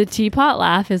 the teapot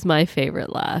laugh is my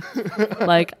favorite laugh.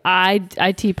 Like, I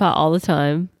teapot all the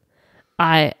time.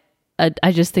 I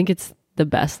just think it's the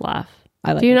best laugh.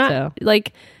 I like Do you it not too.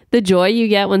 like the joy you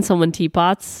get when someone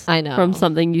teapots? I know. From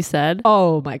something you said.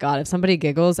 Oh my god! If somebody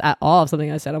giggles at all of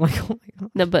something I said, I'm like, oh my god.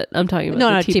 No, but I'm talking about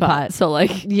No, the teapot. So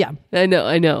like, Yeah, I know,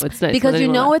 it's nice because when you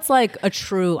anyone know laughs. it's like a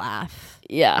true laugh.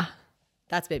 Yeah,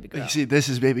 That's baby girl. You see, this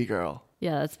is baby girl.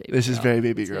 yeah, that's baby. This girl. is very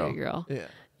baby It's girl. Baby girl. Yeah.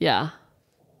 Yeah.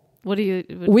 What do you?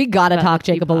 We gotta about talk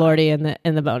the Jacob teapot? Elordi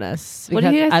in the bonus What do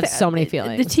because you guys I have think? so many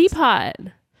feelings. The teapot.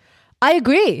 I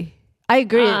agree. I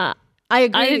agree. I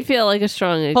agree. didn't feel like a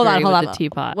strong agree hold on. with the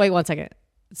teapot. Wait 1 second.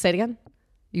 Say it again.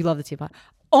 You love the teapot.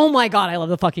 Oh my god, I love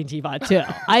the fucking teapot too.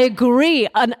 I agree.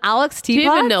 An Alex Do teapot.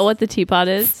 you even know what the teapot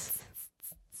is?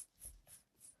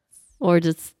 Or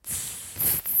just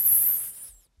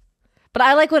But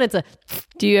I like when it's a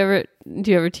do you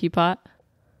ever teapot?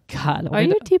 God. Are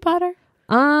you a teapotter?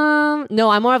 No,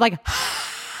 I'm more of like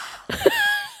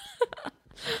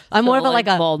I'm more of a, like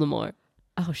a Voldemort.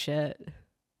 oh shit.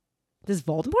 Does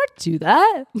Voldemort do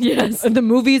that? Yes. In the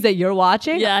movies that you're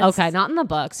watching? Yes. Okay, not in the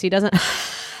books. He doesn't.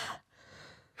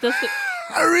 That's it.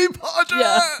 Harry Potter.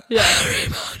 Yeah. Yeah.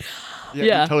 Yeah,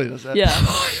 Yeah. he totally does that. Yeah.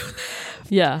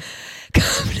 Yeah.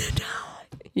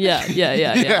 Yeah. Yeah.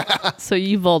 Yeah. Yeah. So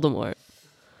you Voldemort.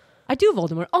 I do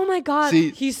Voldemort. Oh my god.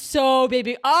 See- He's so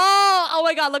baby. Oh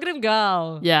my god, look at him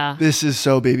go. Yeah. This is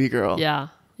so baby girl. Yeah.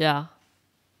 Yeah.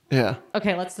 Yeah.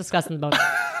 Okay, let's discuss in the bonus.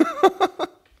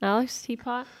 Alex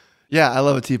teapot. Yeah, I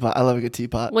love a teapot. I love a good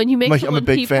teapot. When you make I'm a someone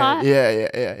big teapot? fan.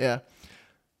 Yeah.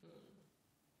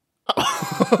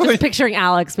 Just picturing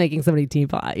Alex making somebody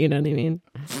teapot, you know what I mean?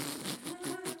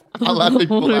 A lot of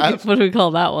people laugh. What do we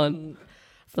call that one?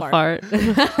 The fart.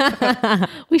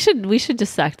 we should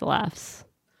dissect the laughs.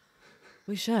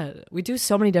 We should. We do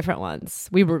so many different ones.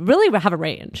 We really have a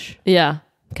range. Yeah.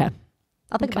 Okay.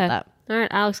 I'll think about that. All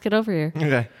right, Alex, get over here.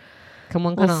 Okay. Come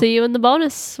on, We'll see you in the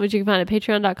bonus, which you can find at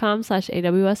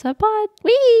patreon.com/AWSFpod.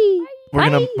 Wee!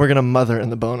 We're gonna mother in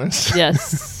the bonus.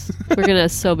 Yes. We're gonna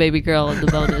so baby girl in the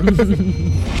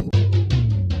bonus.